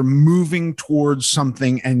 You're moving towards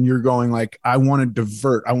something, and you're going like, I want to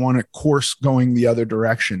divert. I want to course going the other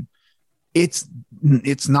direction. It's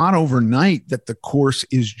not overnight that the course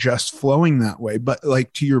is just flowing that way. But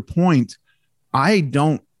like, to your point, I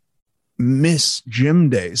don't miss gym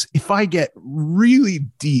days. If I get really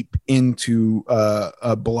deep into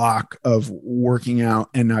a block of working out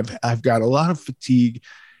and I've got a lot of fatigue,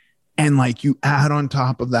 and like you add on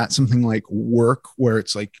top of that something like work where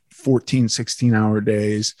it's like 14, 16-hour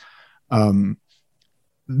days,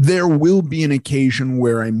 there will be an occasion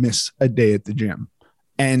where I miss a day at the gym,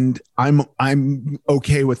 and I'm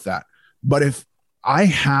okay with that. But if I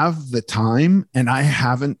have the time and I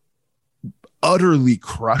haven't utterly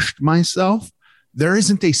crushed myself, there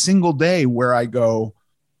isn't a single day where I go,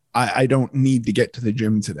 I don't need to get to the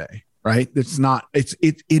gym today, right?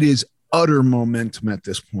 It is utter momentum at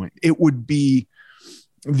this point. It would be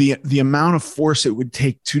the amount of force it would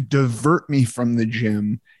take to divert me from the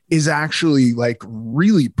gym is actually like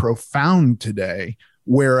really profound today.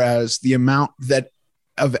 Whereas the amount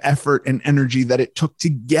of effort and energy that it took to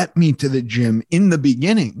get me to the gym in the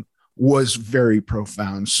beginning was very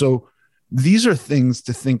profound. So these are things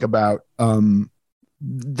to think about,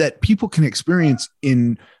 that people can experience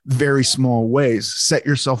in very small ways. Set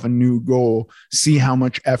yourself a new goal, see how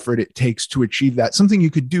much effort it takes to achieve that. Something you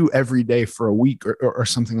could do every day for a week or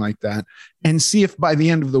something like that. And see if by the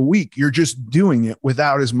end of the week, you're just doing it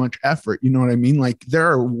without as much effort. You know what I mean? Like there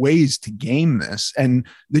are ways to game this, and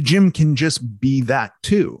the gym can just be that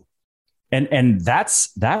too. And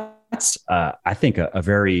that's I think a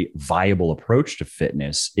very viable approach to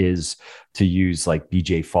fitness is to use like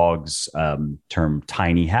BJ Fogg's term,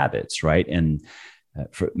 tiny habits, right? And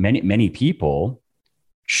for many people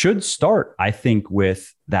should start, I think,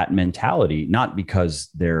 with that mentality, not because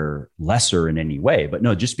they're lesser in any way, but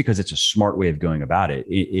no, just because it's a smart way of going about it.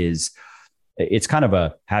 It's kind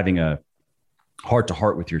of having a heart to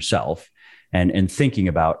heart with yourself. And thinking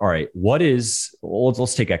about, all right,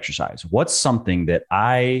 let's take exercise. What's something that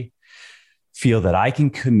I feel that I can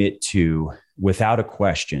commit to without a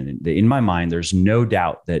question? In my mind, there's no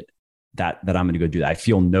doubt that I'm going to go do that. I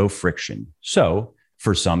feel no friction. So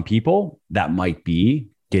for some people, that might be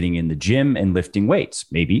getting in the gym and lifting weights.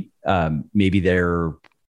 Maybe they're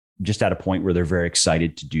just at a point where they're very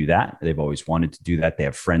excited to do that. They've always wanted to do that. They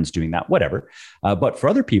have friends doing that, whatever. But for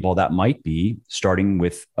other people, that might be starting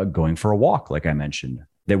with going for a walk, like I mentioned,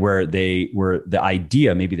 where the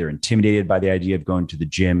idea, maybe they're intimidated by the idea of going to the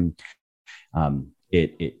gym.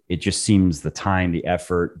 It just seems the time, the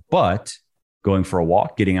effort, but going for a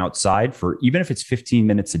walk, getting outside for, even if it's 15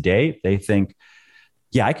 minutes a day, they think,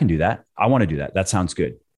 yeah, I can do that. I want to do that. That sounds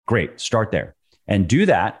good. Great. Start there and do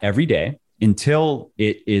that every day until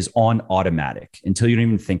it is on automatic, until you don't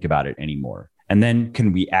even think about it anymore. And then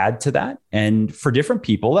can we add to that? And for different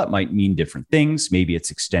people, that might mean different things. Maybe it's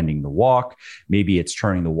extending the walk. Maybe it's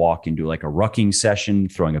turning the walk into like a rucking session,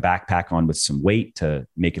 throwing a backpack on with some weight to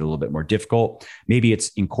make it a little bit more difficult. Maybe it's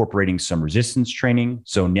incorporating some resistance training.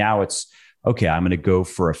 So now it's, okay, I'm going to go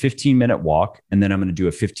for a 15-minute walk, and then I'm going to do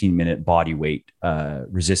a 15-minute body weight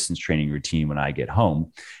resistance training routine when I get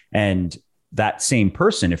home. And that same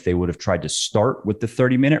person, if they would have tried to start with the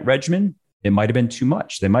 30-minute regimen, it might have been too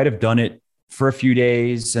much. They might have done it for a few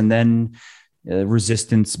days, and then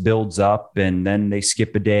resistance builds up, and then they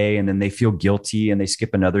skip a day, and then they feel guilty and they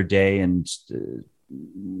skip another day. And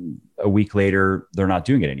a week later, they're not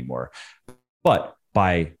doing it anymore. But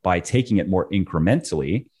by taking it more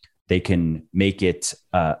incrementally, they can make it,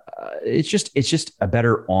 it's just a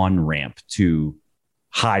better on-ramp to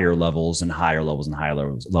higher levels and higher levels and higher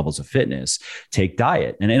levels of fitness. Take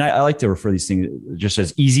diet. And I like to refer to these things just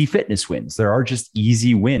as easy fitness wins. There are just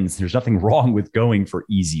easy wins. There's nothing wrong with going for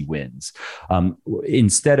easy wins.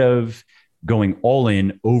 Instead of going all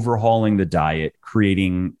in, overhauling the diet,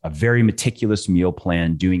 creating a very meticulous meal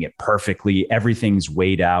plan, doing it perfectly, everything's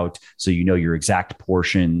weighed out so you know your exact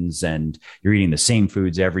portions and you're eating the same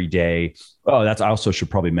foods every day. Oh, I also should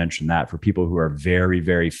probably mention that for people who are very,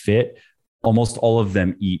 very fit, almost all of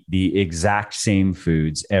them eat the exact same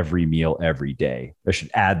foods every meal, every day. I should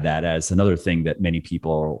add that as another thing that many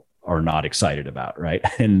people are not excited about, right?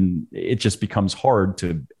 And it just becomes hard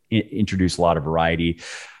to introduce a lot of variety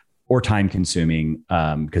or time consuming,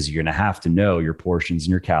 because you're going to have to know your portions and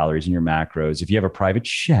your calories and your macros. If you have a private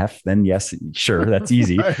chef, then yes, sure, that's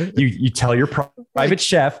easy. You tell your private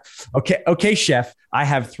chef, okay, chef, I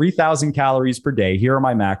have 3,000 calories per day. Here are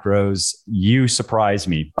my macros. You surprise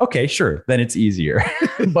me. Okay, sure. Then it's easier.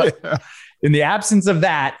 But in the absence of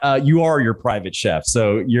that, you are your private chef.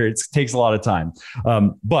 So it takes a lot of time.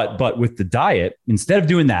 But with the diet, instead of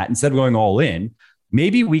doing that, instead of going all in,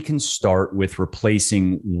 maybe we can start with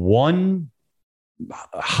replacing one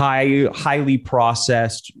highly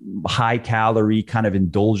processed, high calorie, kind of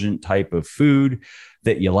indulgent type of food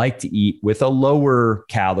that you like to eat with a lower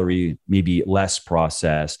calorie, maybe less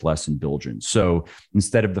processed, less indulgent. So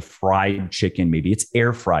instead of the fried chicken, maybe it's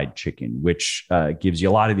air fried chicken, which gives you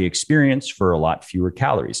a lot of the experience for a lot fewer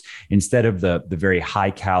calories. Instead of the very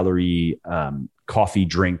high calorie coffee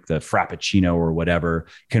drink, the Frappuccino or whatever,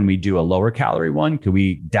 can we do a lower calorie one? Could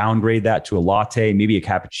we downgrade that to a latte, maybe a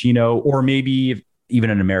cappuccino, or maybe even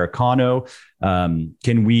an Americano?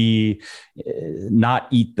 Can we not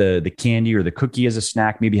eat the candy or the cookie as a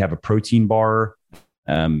snack? Maybe have a protein bar.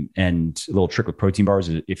 And a little trick with protein bars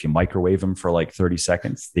is if you microwave them for like 30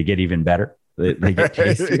 seconds, they get even better. They get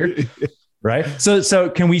tastier, right? So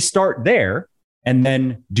can we start there and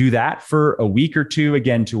then do that for a week or two,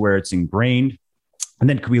 again, to where it's ingrained? And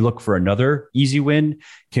then can we look for another easy win?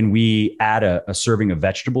 Can we add a serving of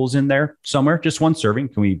vegetables in there somewhere? Just one serving.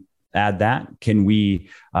 Can we add that? Can we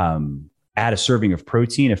add a serving of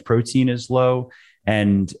protein if protein is low?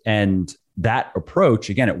 And that approach,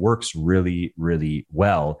 again, it works really, really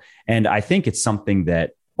well. And I think it's something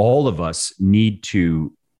that all of us need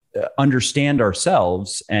to understand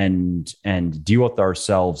ourselves and deal with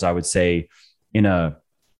ourselves, I would say, in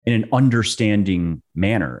an understanding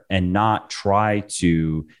manner, and not try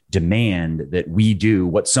to demand that we do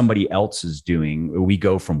what somebody else is doing. We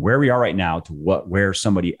go from where we are right now to where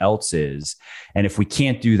somebody else is. And if we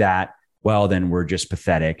can't do that, well, then we're just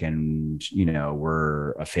pathetic and,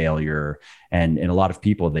 we're a failure. And a lot of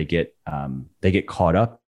people, they get caught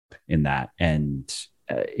up in that. And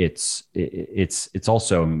it's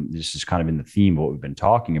also, this is kind of in the theme of what we've been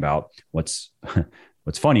talking about. What's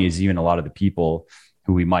funny is even a lot of the people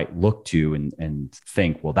who we might look to and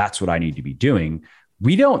think, well, that's what I need to be doing.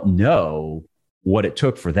 We don't know what it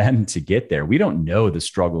took for them to get there. We don't know the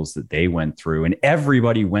struggles that they went through, and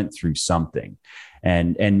everybody went through something.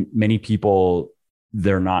 And many people,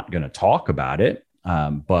 they're not going to talk about it.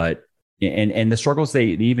 But the struggles they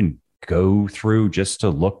even go through just to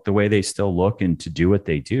look the way they still look and to do what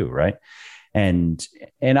they do. Right. And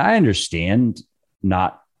I understand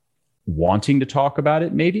not wanting to talk about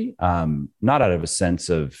it, maybe not out of a sense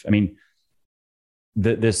of,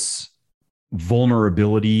 this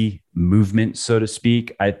vulnerability movement, so to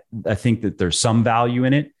speak. I think that there's some value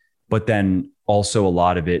in it, but then also a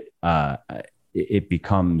lot of it, it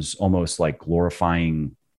becomes almost like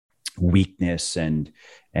glorifying weakness and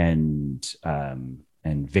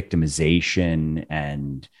victimization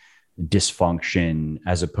and dysfunction,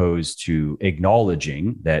 as opposed to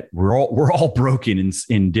acknowledging that we're all broken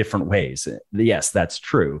in different ways. Yes, that's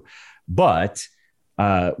true, but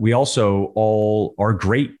we also all are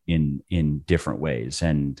great in different ways.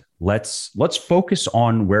 And let's focus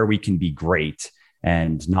on where we can be great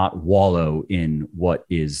and not wallow in what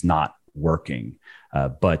is not working.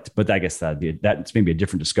 But I guess that's maybe a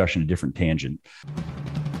different discussion, a different tangent.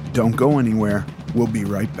 Don't go anywhere. We'll be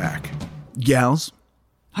right back. Gals,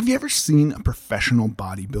 have you ever seen a professional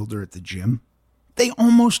bodybuilder at the gym? They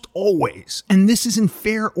almost always, and this isn't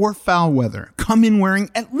fair or foul weather, come in wearing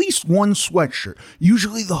at least one sweatshirt.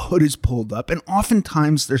 Usually the hood is pulled up, and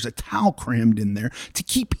oftentimes there's a towel crammed in there to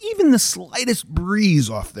keep even the slightest breeze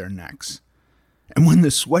off their necks. And when the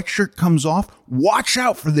sweatshirt comes off, watch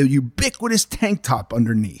out for the ubiquitous tank top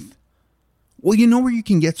underneath. Well, you know where you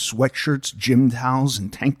can get sweatshirts, gym towels,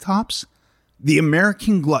 and tank tops? The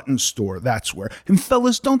American Glutton store, that's where. And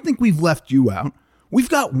fellas, don't think we've left you out. We've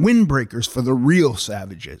got windbreakers for the real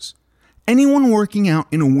savages. Anyone working out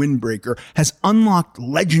in a windbreaker has unlocked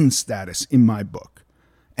legend status in my book.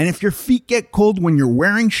 And if your feet get cold when you're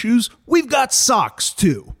wearing shoes, we've got socks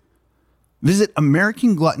too. Visit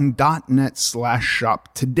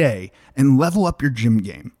AmericanGlutton.net/shop today and level up your gym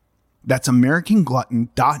game. That's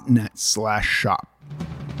AmericanGlutton.net/shop.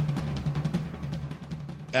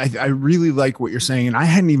 I really like what you're saying, and I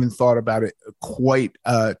hadn't even thought about it quite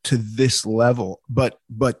to this level. But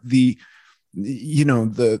there's a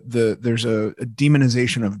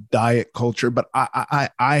demonization of diet culture. But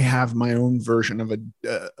I have my own version of a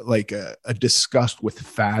disgust with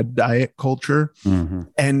fad diet culture,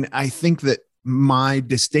 and I think that my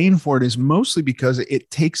disdain for it is mostly because it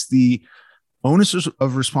takes the onus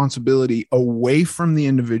of responsibility away from the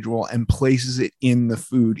individual and places it in the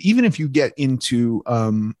food. Even if you get into,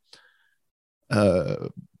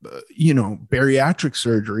 bariatric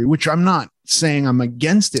surgery, which I'm not saying I'm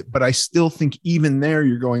against it, but I still think even there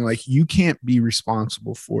you're going like, you can't be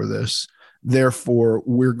responsible for this. Therefore,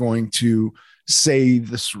 we're going to say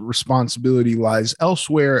this responsibility lies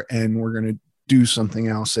elsewhere and we're going to do something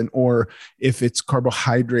else. And or if it's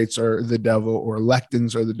carbohydrates are the devil, or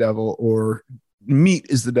lectins are the devil, or meat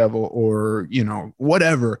is the devil, or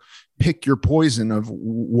whatever, pick your poison of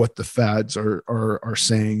what the fads are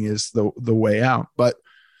saying is the way out. But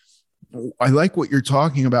I like what you're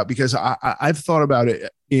talking about, because I've thought about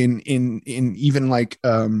it in even like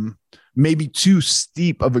maybe too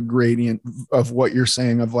steep of a gradient of what you're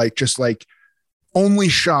saying, of like just like only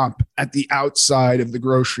shop at the outside of the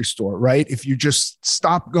grocery store, right? If you just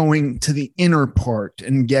stop going to the inner part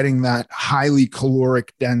and getting that highly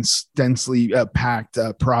caloric, densely packed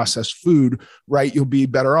processed food, right, you'll be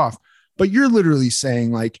better off. But you're literally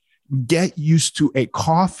saying like, get used to a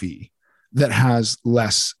coffee that has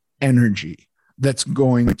less energy. That's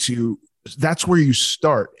where you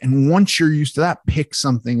start. And once you're used to that, pick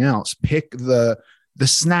something else. Pick the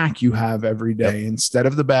snack you have every day. Instead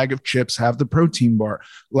of the bag of chips, have the protein bar.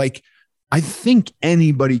 Like, I think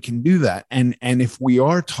anybody can do that. And if we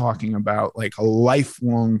are talking about like a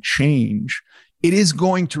lifelong change, it is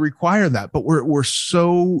going to require that. But we're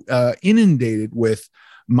so inundated with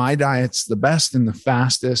my diet's the best and the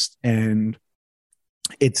fastest, and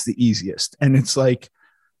it's the easiest. And it's like,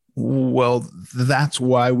 well, that's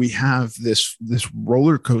why we have this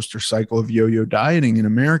roller coaster cycle of yo-yo dieting in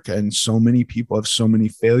America. And so many people have so many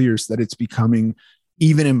failures that it's becoming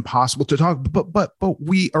even impossible to talk. But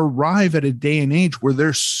we arrive at a day and age where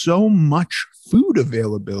there's so much food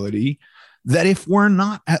availability that if we're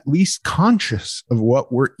not at least conscious of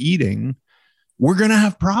what we're eating, we're going to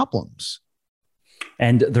have problems.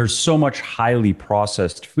 And there's so much highly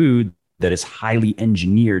processed food that is highly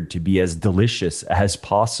engineered to be as delicious as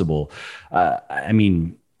possible. I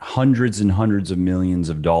mean, hundreds and hundreds of millions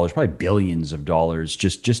of dollars, probably billions of dollars,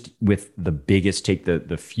 just with the biggest, take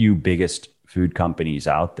the few biggest food companies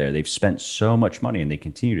out there. They've spent so much money, and they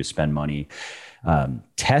continue to spend money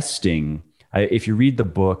testing. If you read the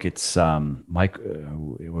book, it's what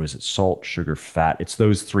was it? Salt, sugar, fat. It's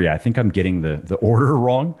those three. I think I'm getting the order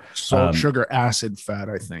wrong. Salt, sugar, acid, fat.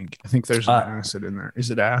 I think there's an acid in there.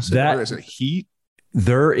 Is it acid or is it heat?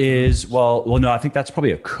 There is. Well, no. I think that's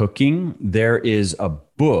probably a cooking. There is a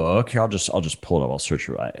book. Here, I'll just pull it up. I'll search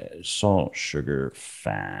for salt, sugar,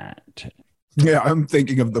 fat. Yeah, I'm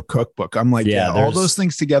thinking of the cookbook. I'm like, yeah all those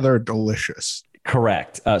things together are delicious.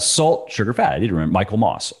 Correct. Salt, sugar, fat. I did remember Michael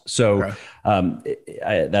Moss. So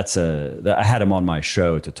I had him on my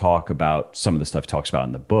show to talk about some of the stuff he talks about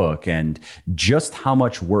in the book, and just how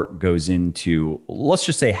much work goes into, let's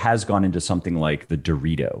just say, has gone into something like the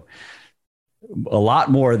Dorito. A lot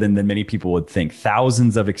more than many people would think.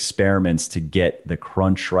 Thousands of experiments to get the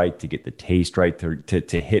crunch right, to get the taste right,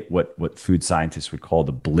 to hit what food scientists would call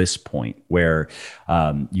the bliss point, where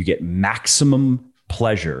you get maximum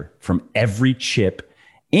pleasure from every chip,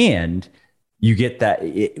 and you get that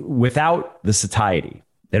without the satiety.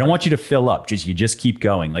 They don't want you to fill up. You just keep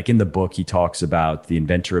going. Like in the book, he talks about the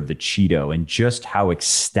inventor of the Cheeto and just how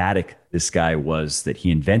ecstatic this guy was that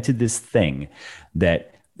he invented this thing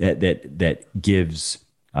that gives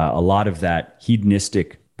a lot of that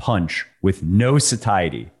hedonistic punch with no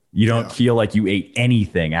satiety. You don't feel like you ate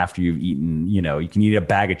anything after you've eaten, you can eat a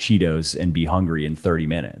bag of Cheetos and be hungry in 30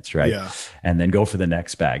 minutes, right? Yeah. And then go for the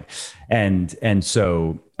next bag. And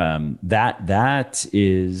so that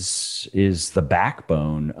is the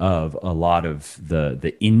backbone of a lot of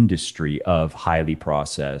the industry of highly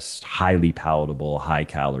processed, highly palatable, high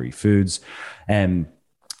calorie foods. And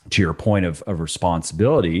to your point of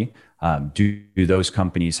responsibility, do those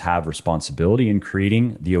companies have responsibility in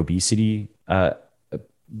creating the obesity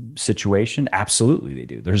situation? Absolutely, they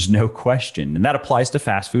do. There's no question. And that applies to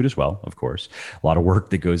fast food as well, of course. A lot of work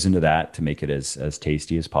that goes into that to make it as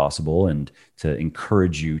tasty as possible, and to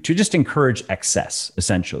encourage excess,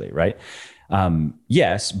 essentially, right?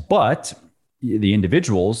 Yes, but the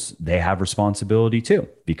individuals, they have responsibility too,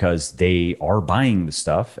 because they are buying the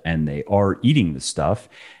stuff and they are eating the stuff.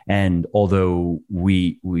 And although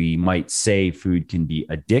we might say food can be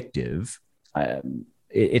addictive,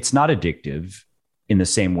 it's not addictive in the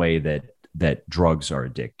same way that drugs are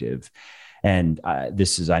addictive. And I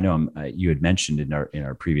know you had mentioned in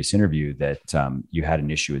our previous interview that you had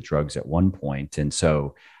an issue with drugs at one point. And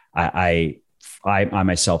so I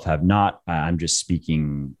myself have not. I'm just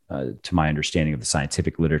speaking to my understanding of the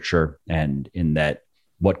scientific literature, and in that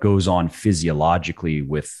what goes on physiologically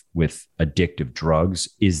with addictive drugs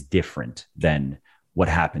is different than what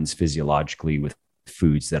happens physiologically with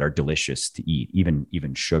foods that are delicious to eat,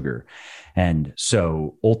 even sugar. And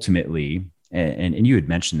so ultimately, and you had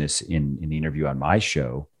mentioned this in the interview on my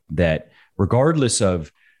show, that regardless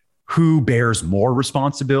of who bears more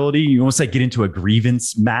responsibility, you almost like get into a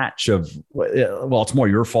grievance match of, well, it's more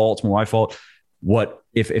your fault, it's more my fault. What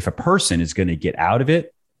if a person is going to get out of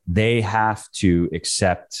it, they have to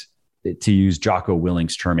accept to use Jocko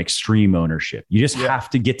Willink's term, extreme ownership. You just have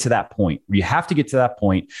to get to that point. You have to get to that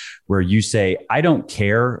point where you say, I don't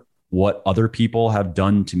care what other people have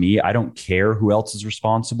done to me. I don't care who else is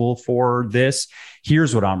responsible for this.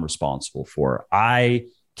 Here's what I'm responsible for. I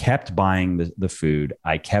kept buying the food.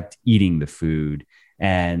 I kept eating the food.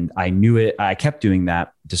 And I knew it. I kept doing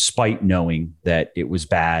that despite knowing that it was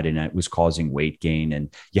bad and it was causing weight gain.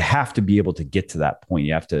 And you have to be able to get to that point.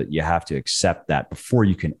 You have to accept that before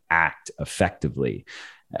you can act effectively.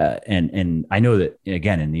 And I know that,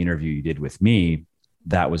 again, in the interview you did with me,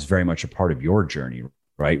 that was very much a part of your journey,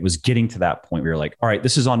 right? Was getting to that point where you're like, all right,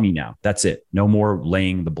 this is on me now. That's it. No more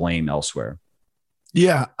laying the blame elsewhere.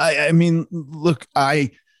 Yeah. I mean, look,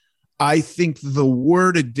 I think the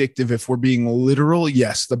word addictive, if we're being literal,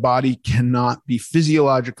 yes, the body cannot be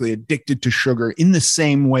physiologically addicted to sugar in the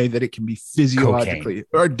same way that it can be physiologically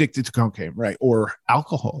or addicted to cocaine, right? Or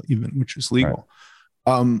alcohol even, which is legal.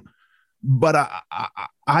 Right. But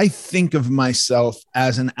I think of myself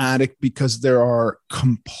as an addict because there are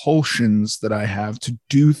compulsions that I have to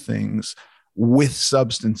do things with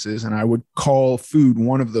substances. And I would call food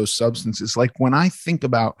one of those substances. Like when I think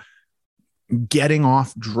about getting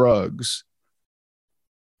off drugs,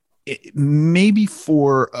 maybe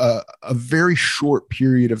for a very short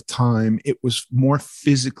period of time, it was more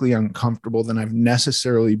physically uncomfortable than I've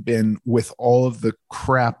necessarily been with all of the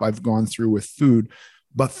crap I've gone through with food.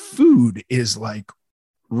 But food is like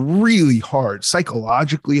really hard,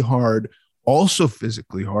 psychologically hard, also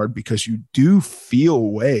physically hard, because you do feel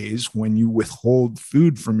ways when you withhold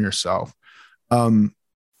food from yourself.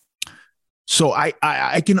 So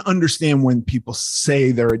I can understand when people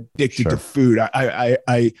say they're addicted to food.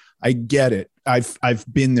 I get it. I've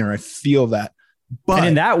been there. I feel that. But and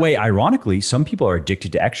in that way, ironically, some people are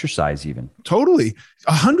addicted to exercise even. Totally.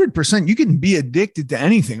 100%. You can be addicted to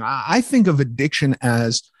anything. I think of addiction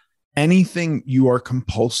as anything you are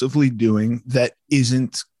compulsively doing that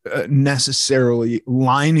isn't necessarily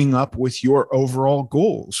lining up with your overall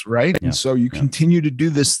goals, right? Yeah. And so you continue to do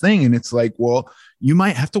this thing, and it's like, well, you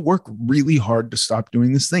might have to work really hard to stop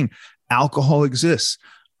doing this thing. Alcohol exists.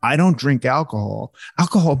 I don't drink alcohol.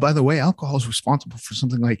 Alcohol, by the way, alcohol is responsible for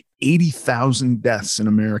something like 80,000 deaths in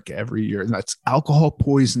America every year. And that's alcohol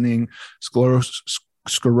poisoning,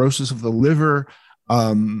 sclerosis of the liver,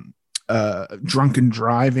 drunken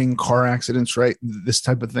driving, car accidents, right? This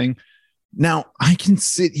type of thing. Now, I can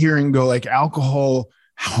sit here and go like, alcohol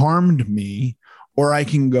harmed me, or I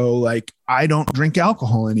can go like, I don't drink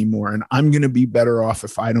alcohol anymore, and I'm going to be better off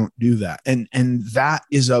if I don't do that. And that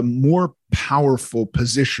is a more powerful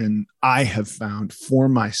position I have found for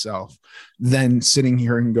myself than sitting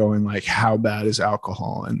here and going like, how bad is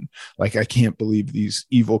alcohol? And like, I can't believe these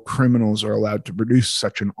evil criminals are allowed to produce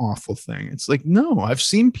such an awful thing. It's like, no, I've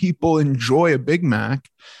seen people enjoy a Big Mac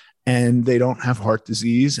and they don't have heart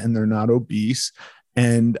disease and they're not obese.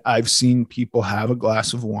 And I've seen people have a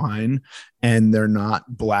glass of wine and they're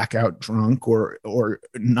not blackout drunk or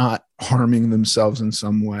not harming themselves in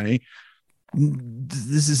some way.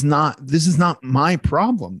 This is not my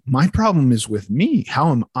problem. My problem is with me.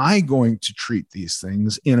 How am I going to treat these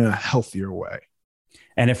things in a healthier way?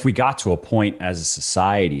 And if we got to a point as a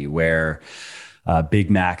society where Big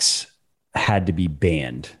Macs had to be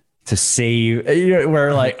banned to save,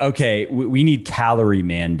 where like, okay, we need calorie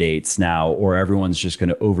mandates now, or everyone's just going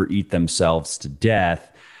to overeat themselves to death.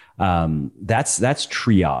 That's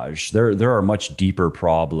triage. There are much deeper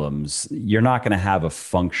problems. You're not going to have a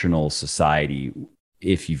functional society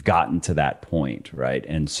if you've gotten to that point, right?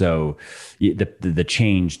 And so the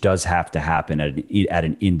change does have to happen at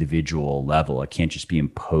an individual level. It can't just be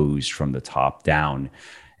imposed from the top down.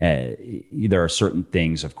 There are certain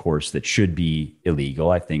things, of course, that should be illegal.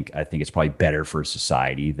 I think it's probably better for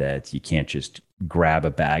society that you can't just grab a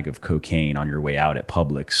bag of cocaine on your way out at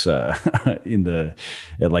Publix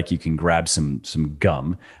like you can grab some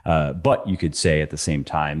gum. But you could say at the same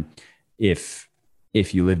time, if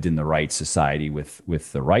you lived in the right society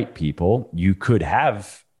with the right people, you could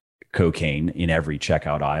have cocaine in every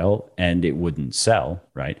checkout aisle and it wouldn't sell,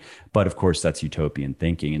 right? But of course, that's utopian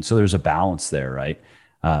thinking. And so there's a balance there, right?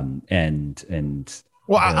 I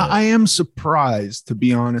am surprised, to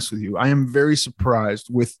be honest with you. I am very surprised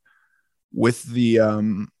with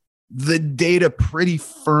the data pretty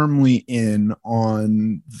firmly in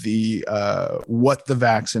on the what the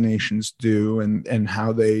vaccinations do and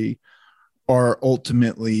how they are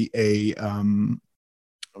ultimately a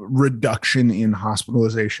reduction in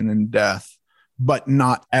hospitalization and death, but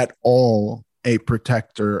not at all a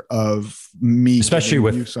protector of me, especially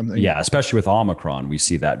with something. Especially with Omicron, we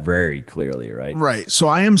see that very clearly, right? Right. So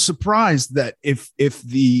I am surprised that if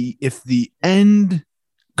the end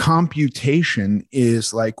computation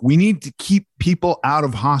is like, we need to keep people out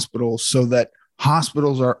of hospitals so that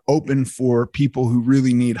hospitals are open for people who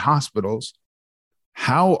really need hospitals.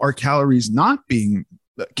 How are calories not being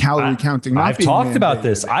calorie counting? I've talked about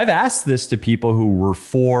this. I've asked this to people who were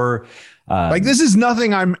for. Like, this is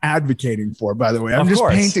nothing I'm advocating for, by the way. I'm just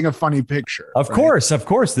painting a funny picture. Of course.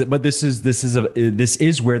 But this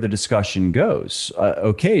is where the discussion goes.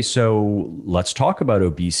 Okay, so let's talk about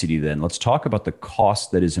obesity then. Let's talk about the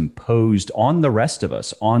cost that is imposed on the rest of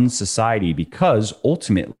us, on society, because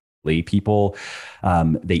ultimately people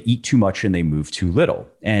they eat too much and they move too little,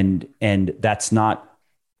 and that's not.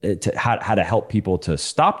 How to help people to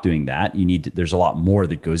stop doing that. There's a lot more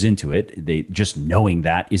that goes into it. Just knowing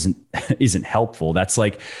that isn't helpful. That's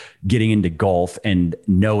like getting into golf and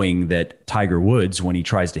knowing that Tiger Woods, when he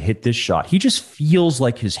tries to hit this shot, he just feels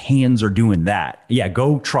like his hands are doing that. Yeah,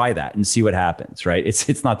 go try that and see what happens, right?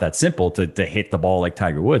 It's not that simple to hit the ball like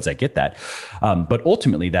Tiger Woods. I get that. But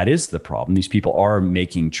ultimately, that is the problem. These people are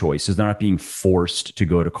making choices. They're not being forced to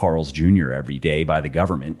go to Carl's Jr. every day by the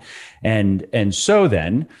government. And so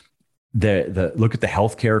then the look at the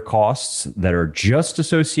healthcare costs that are just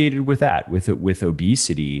associated with that, with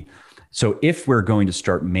obesity. So if we're going to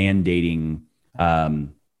start mandating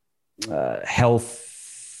health,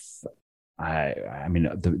 I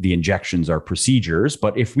mean, the injections are procedures,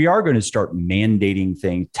 but if we are going to start mandating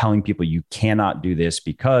things, telling people you cannot do this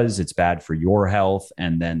because it's bad for your health,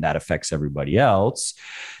 and then that affects everybody else,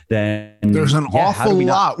 then there's an awful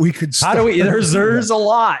lot we could start. There's a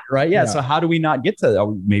lot, right? Yeah. So how do we not get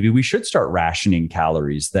to maybe we should start rationing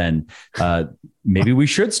calories then? Maybe we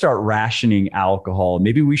should start rationing alcohol.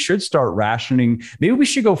 Maybe we should start rationing. Maybe we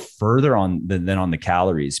should go further than on the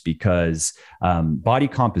calories, because body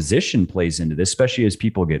composition plays into this, especially as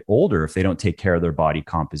people get older. If they don't take care of their body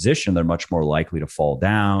composition, they're much more likely to fall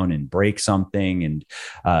down and break something. And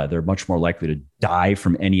they're much more likely to die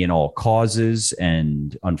from any and all causes.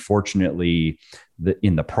 And unfortunately,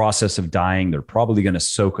 in the process of dying, they're probably going to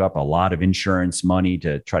soak up a lot of insurance money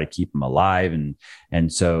to try to keep them alive.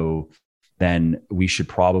 And so then we should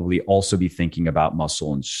probably also be thinking about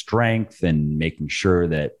muscle and strength and making sure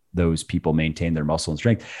that those people maintain their muscle and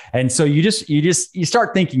strength. And so you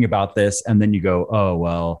start thinking about this, and then you go, oh,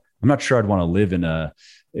 well, I'm not sure I'd want to live in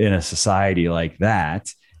a society like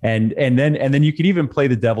that. And then you could even play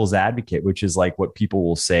the devil's advocate, which is like what people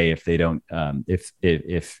will say if they don't,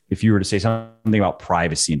 if you were to say something about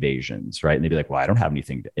privacy invasions, right? And they'd be like, well, I don't have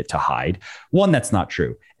anything to hide. One, that's not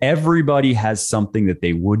true. Everybody has something that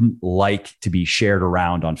they wouldn't like to be shared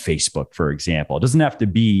around on Facebook, for example. It doesn't have to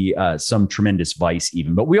be some tremendous vice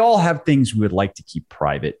even, but we all have things we would like to keep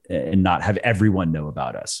private and not have everyone know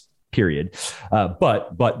about us, period.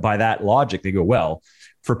 But by that logic, they go, well,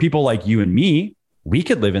 for people like you and me, we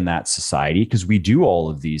could live in that society because we do all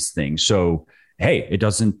of these things. So, hey, it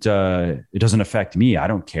doesn't affect me. I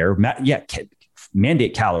don't care.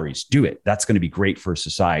 Mandate calories, do it. That's going to be great for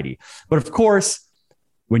society. But of course,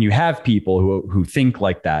 when you have people who think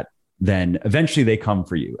like that, then eventually they come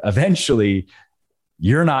for you. Eventually,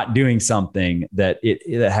 you're not doing something that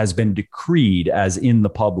has been decreed as in the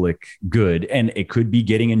public good. And it could be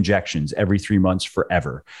getting injections every 3 months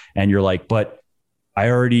forever. And you're like, but I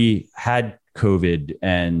already had COVID,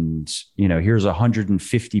 and here's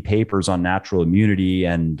 150 papers on natural immunity,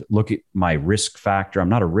 and look at my risk factor. I'm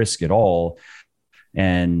not a risk at all,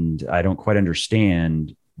 and I don't quite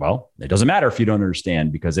understand. Well, it doesn't matter if you don't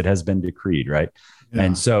understand, because it has been decreed, right? Yeah.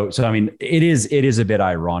 And so I mean, it is a bit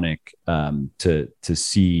ironic to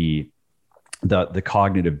see the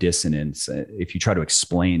cognitive dissonance if you try to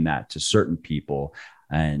explain that to certain people.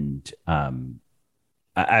 And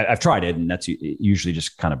I've tried it, and that's usually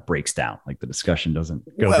just kind of breaks down. Like the discussion doesn't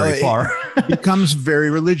go very far. It becomes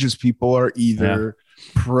very religious. People are either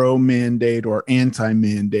pro-mandate or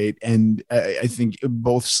anti-mandate. And I think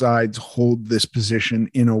both sides hold this position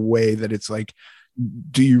in a way that it's like,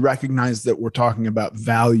 do you recognize that we're talking about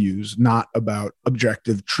values, not about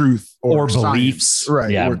objective truth or beliefs?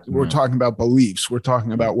 Right. Yeah. We're talking about beliefs. We're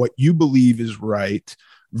talking about what you believe is right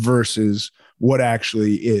versus what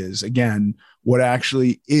actually is. Again, what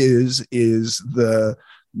actually is the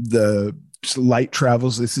light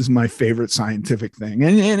travels. This is my favorite scientific thing.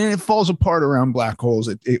 And it falls apart around black holes.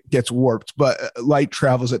 It gets warped, but light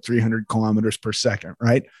travels at 300 kilometers per second,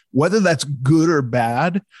 right? Whether that's good or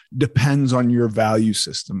bad depends on your value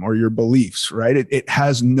system or your beliefs, right? It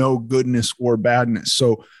has no goodness or badness.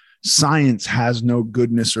 So science has no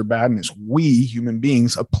goodness or badness. We human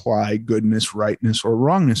beings apply goodness, rightness, or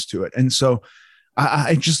wrongness to it. And so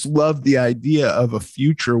I just love the idea of a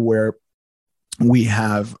future where we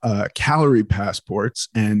have calorie passports,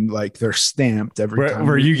 and like they're stamped every time.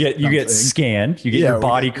 Where you get scanned, you get your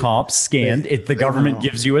body comp scanned. If the government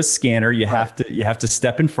gives you a scanner, you have to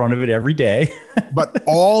step in front of it every day. But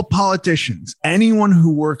all politicians, anyone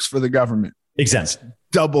who works for the government, exempt.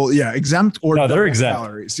 Exempt or no, they're exempt.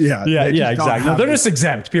 Calories. Exactly. No, they're just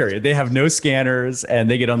exempt. Period. They have no scanners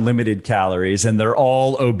and they get unlimited calories, and they're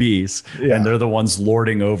all obese, and they're the ones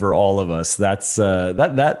lording over all of us. That's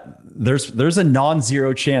there's a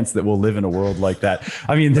non-zero chance that we'll live in a world like that.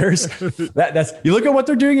 I mean, that's you look at what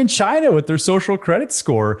they're doing in China with their social credit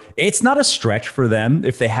score. It's not a stretch for them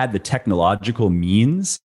if they had the technological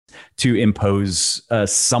means to impose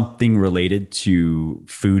something related to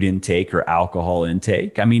food intake or alcohol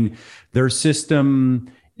intake. I mean, their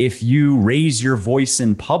system, if you raise your voice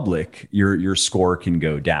in public, your score can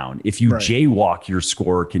go down. If you jaywalk, your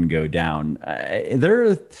score can go down.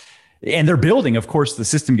 They're building, of course, the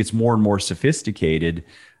system gets more and more sophisticated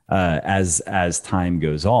as time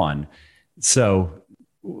goes on. So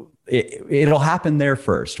it'll happen there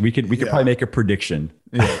first. We could probably make a prediction.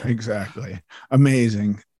 Yeah, exactly.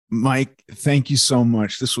 Amazing. Mike, thank you so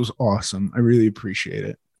much. This was awesome. I really appreciate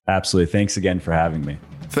it. Absolutely. Thanks again for having me.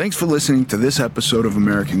 Thanks for listening to this episode of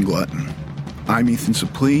American Glutton. I'm Ethan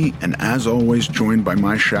Suplee, and as always, joined by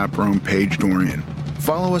my chaperone, Paige Dorian.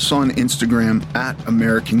 Follow us on Instagram at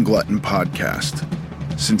American Glutton Podcast.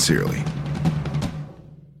 Sincerely.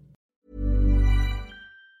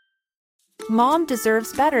 Mom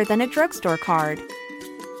deserves better than a drugstore card.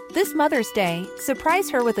 This Mother's Day, surprise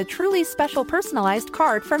her with a truly special personalized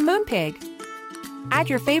card from Moonpig. Add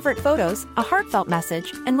your favorite photos, a heartfelt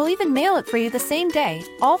message, and we'll even mail it for you the same day,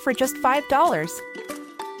 all for just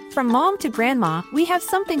 $5. From mom to grandma, we have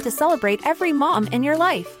something to celebrate every mom in your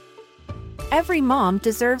life. Every mom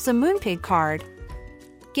deserves a Moonpig card.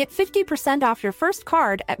 Get 50% off your first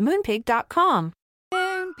card at Moonpig.com.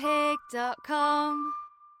 Moonpig.com.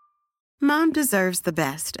 Mom deserves the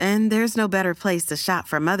best, and there's no better place to shop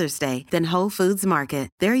for Mother's Day than Whole Foods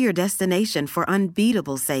Market. They're your destination for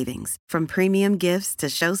unbeatable savings, from premium gifts to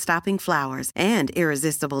show-stopping flowers and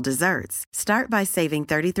irresistible desserts. Start by saving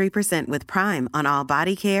 33% with Prime on all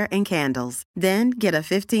body care and candles. Then get a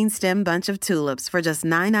 15-stem bunch of tulips for just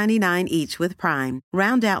 $9.99 each with Prime.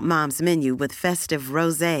 Round out Mom's menu with festive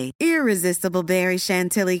rosé, irresistible berry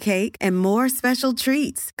chantilly cake, and more special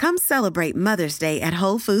treats. Come celebrate Mother's Day at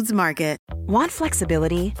Whole Foods Market. Want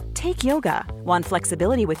flexibility? Take yoga. Want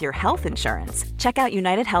flexibility with your health insurance? Check out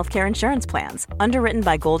United Healthcare Insurance Plans. Underwritten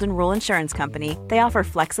by Golden Rule Insurance Company, they offer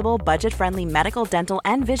flexible, budget-friendly medical, dental,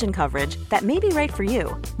 and vision coverage that may be right for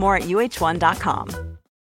you. More at UH1.com.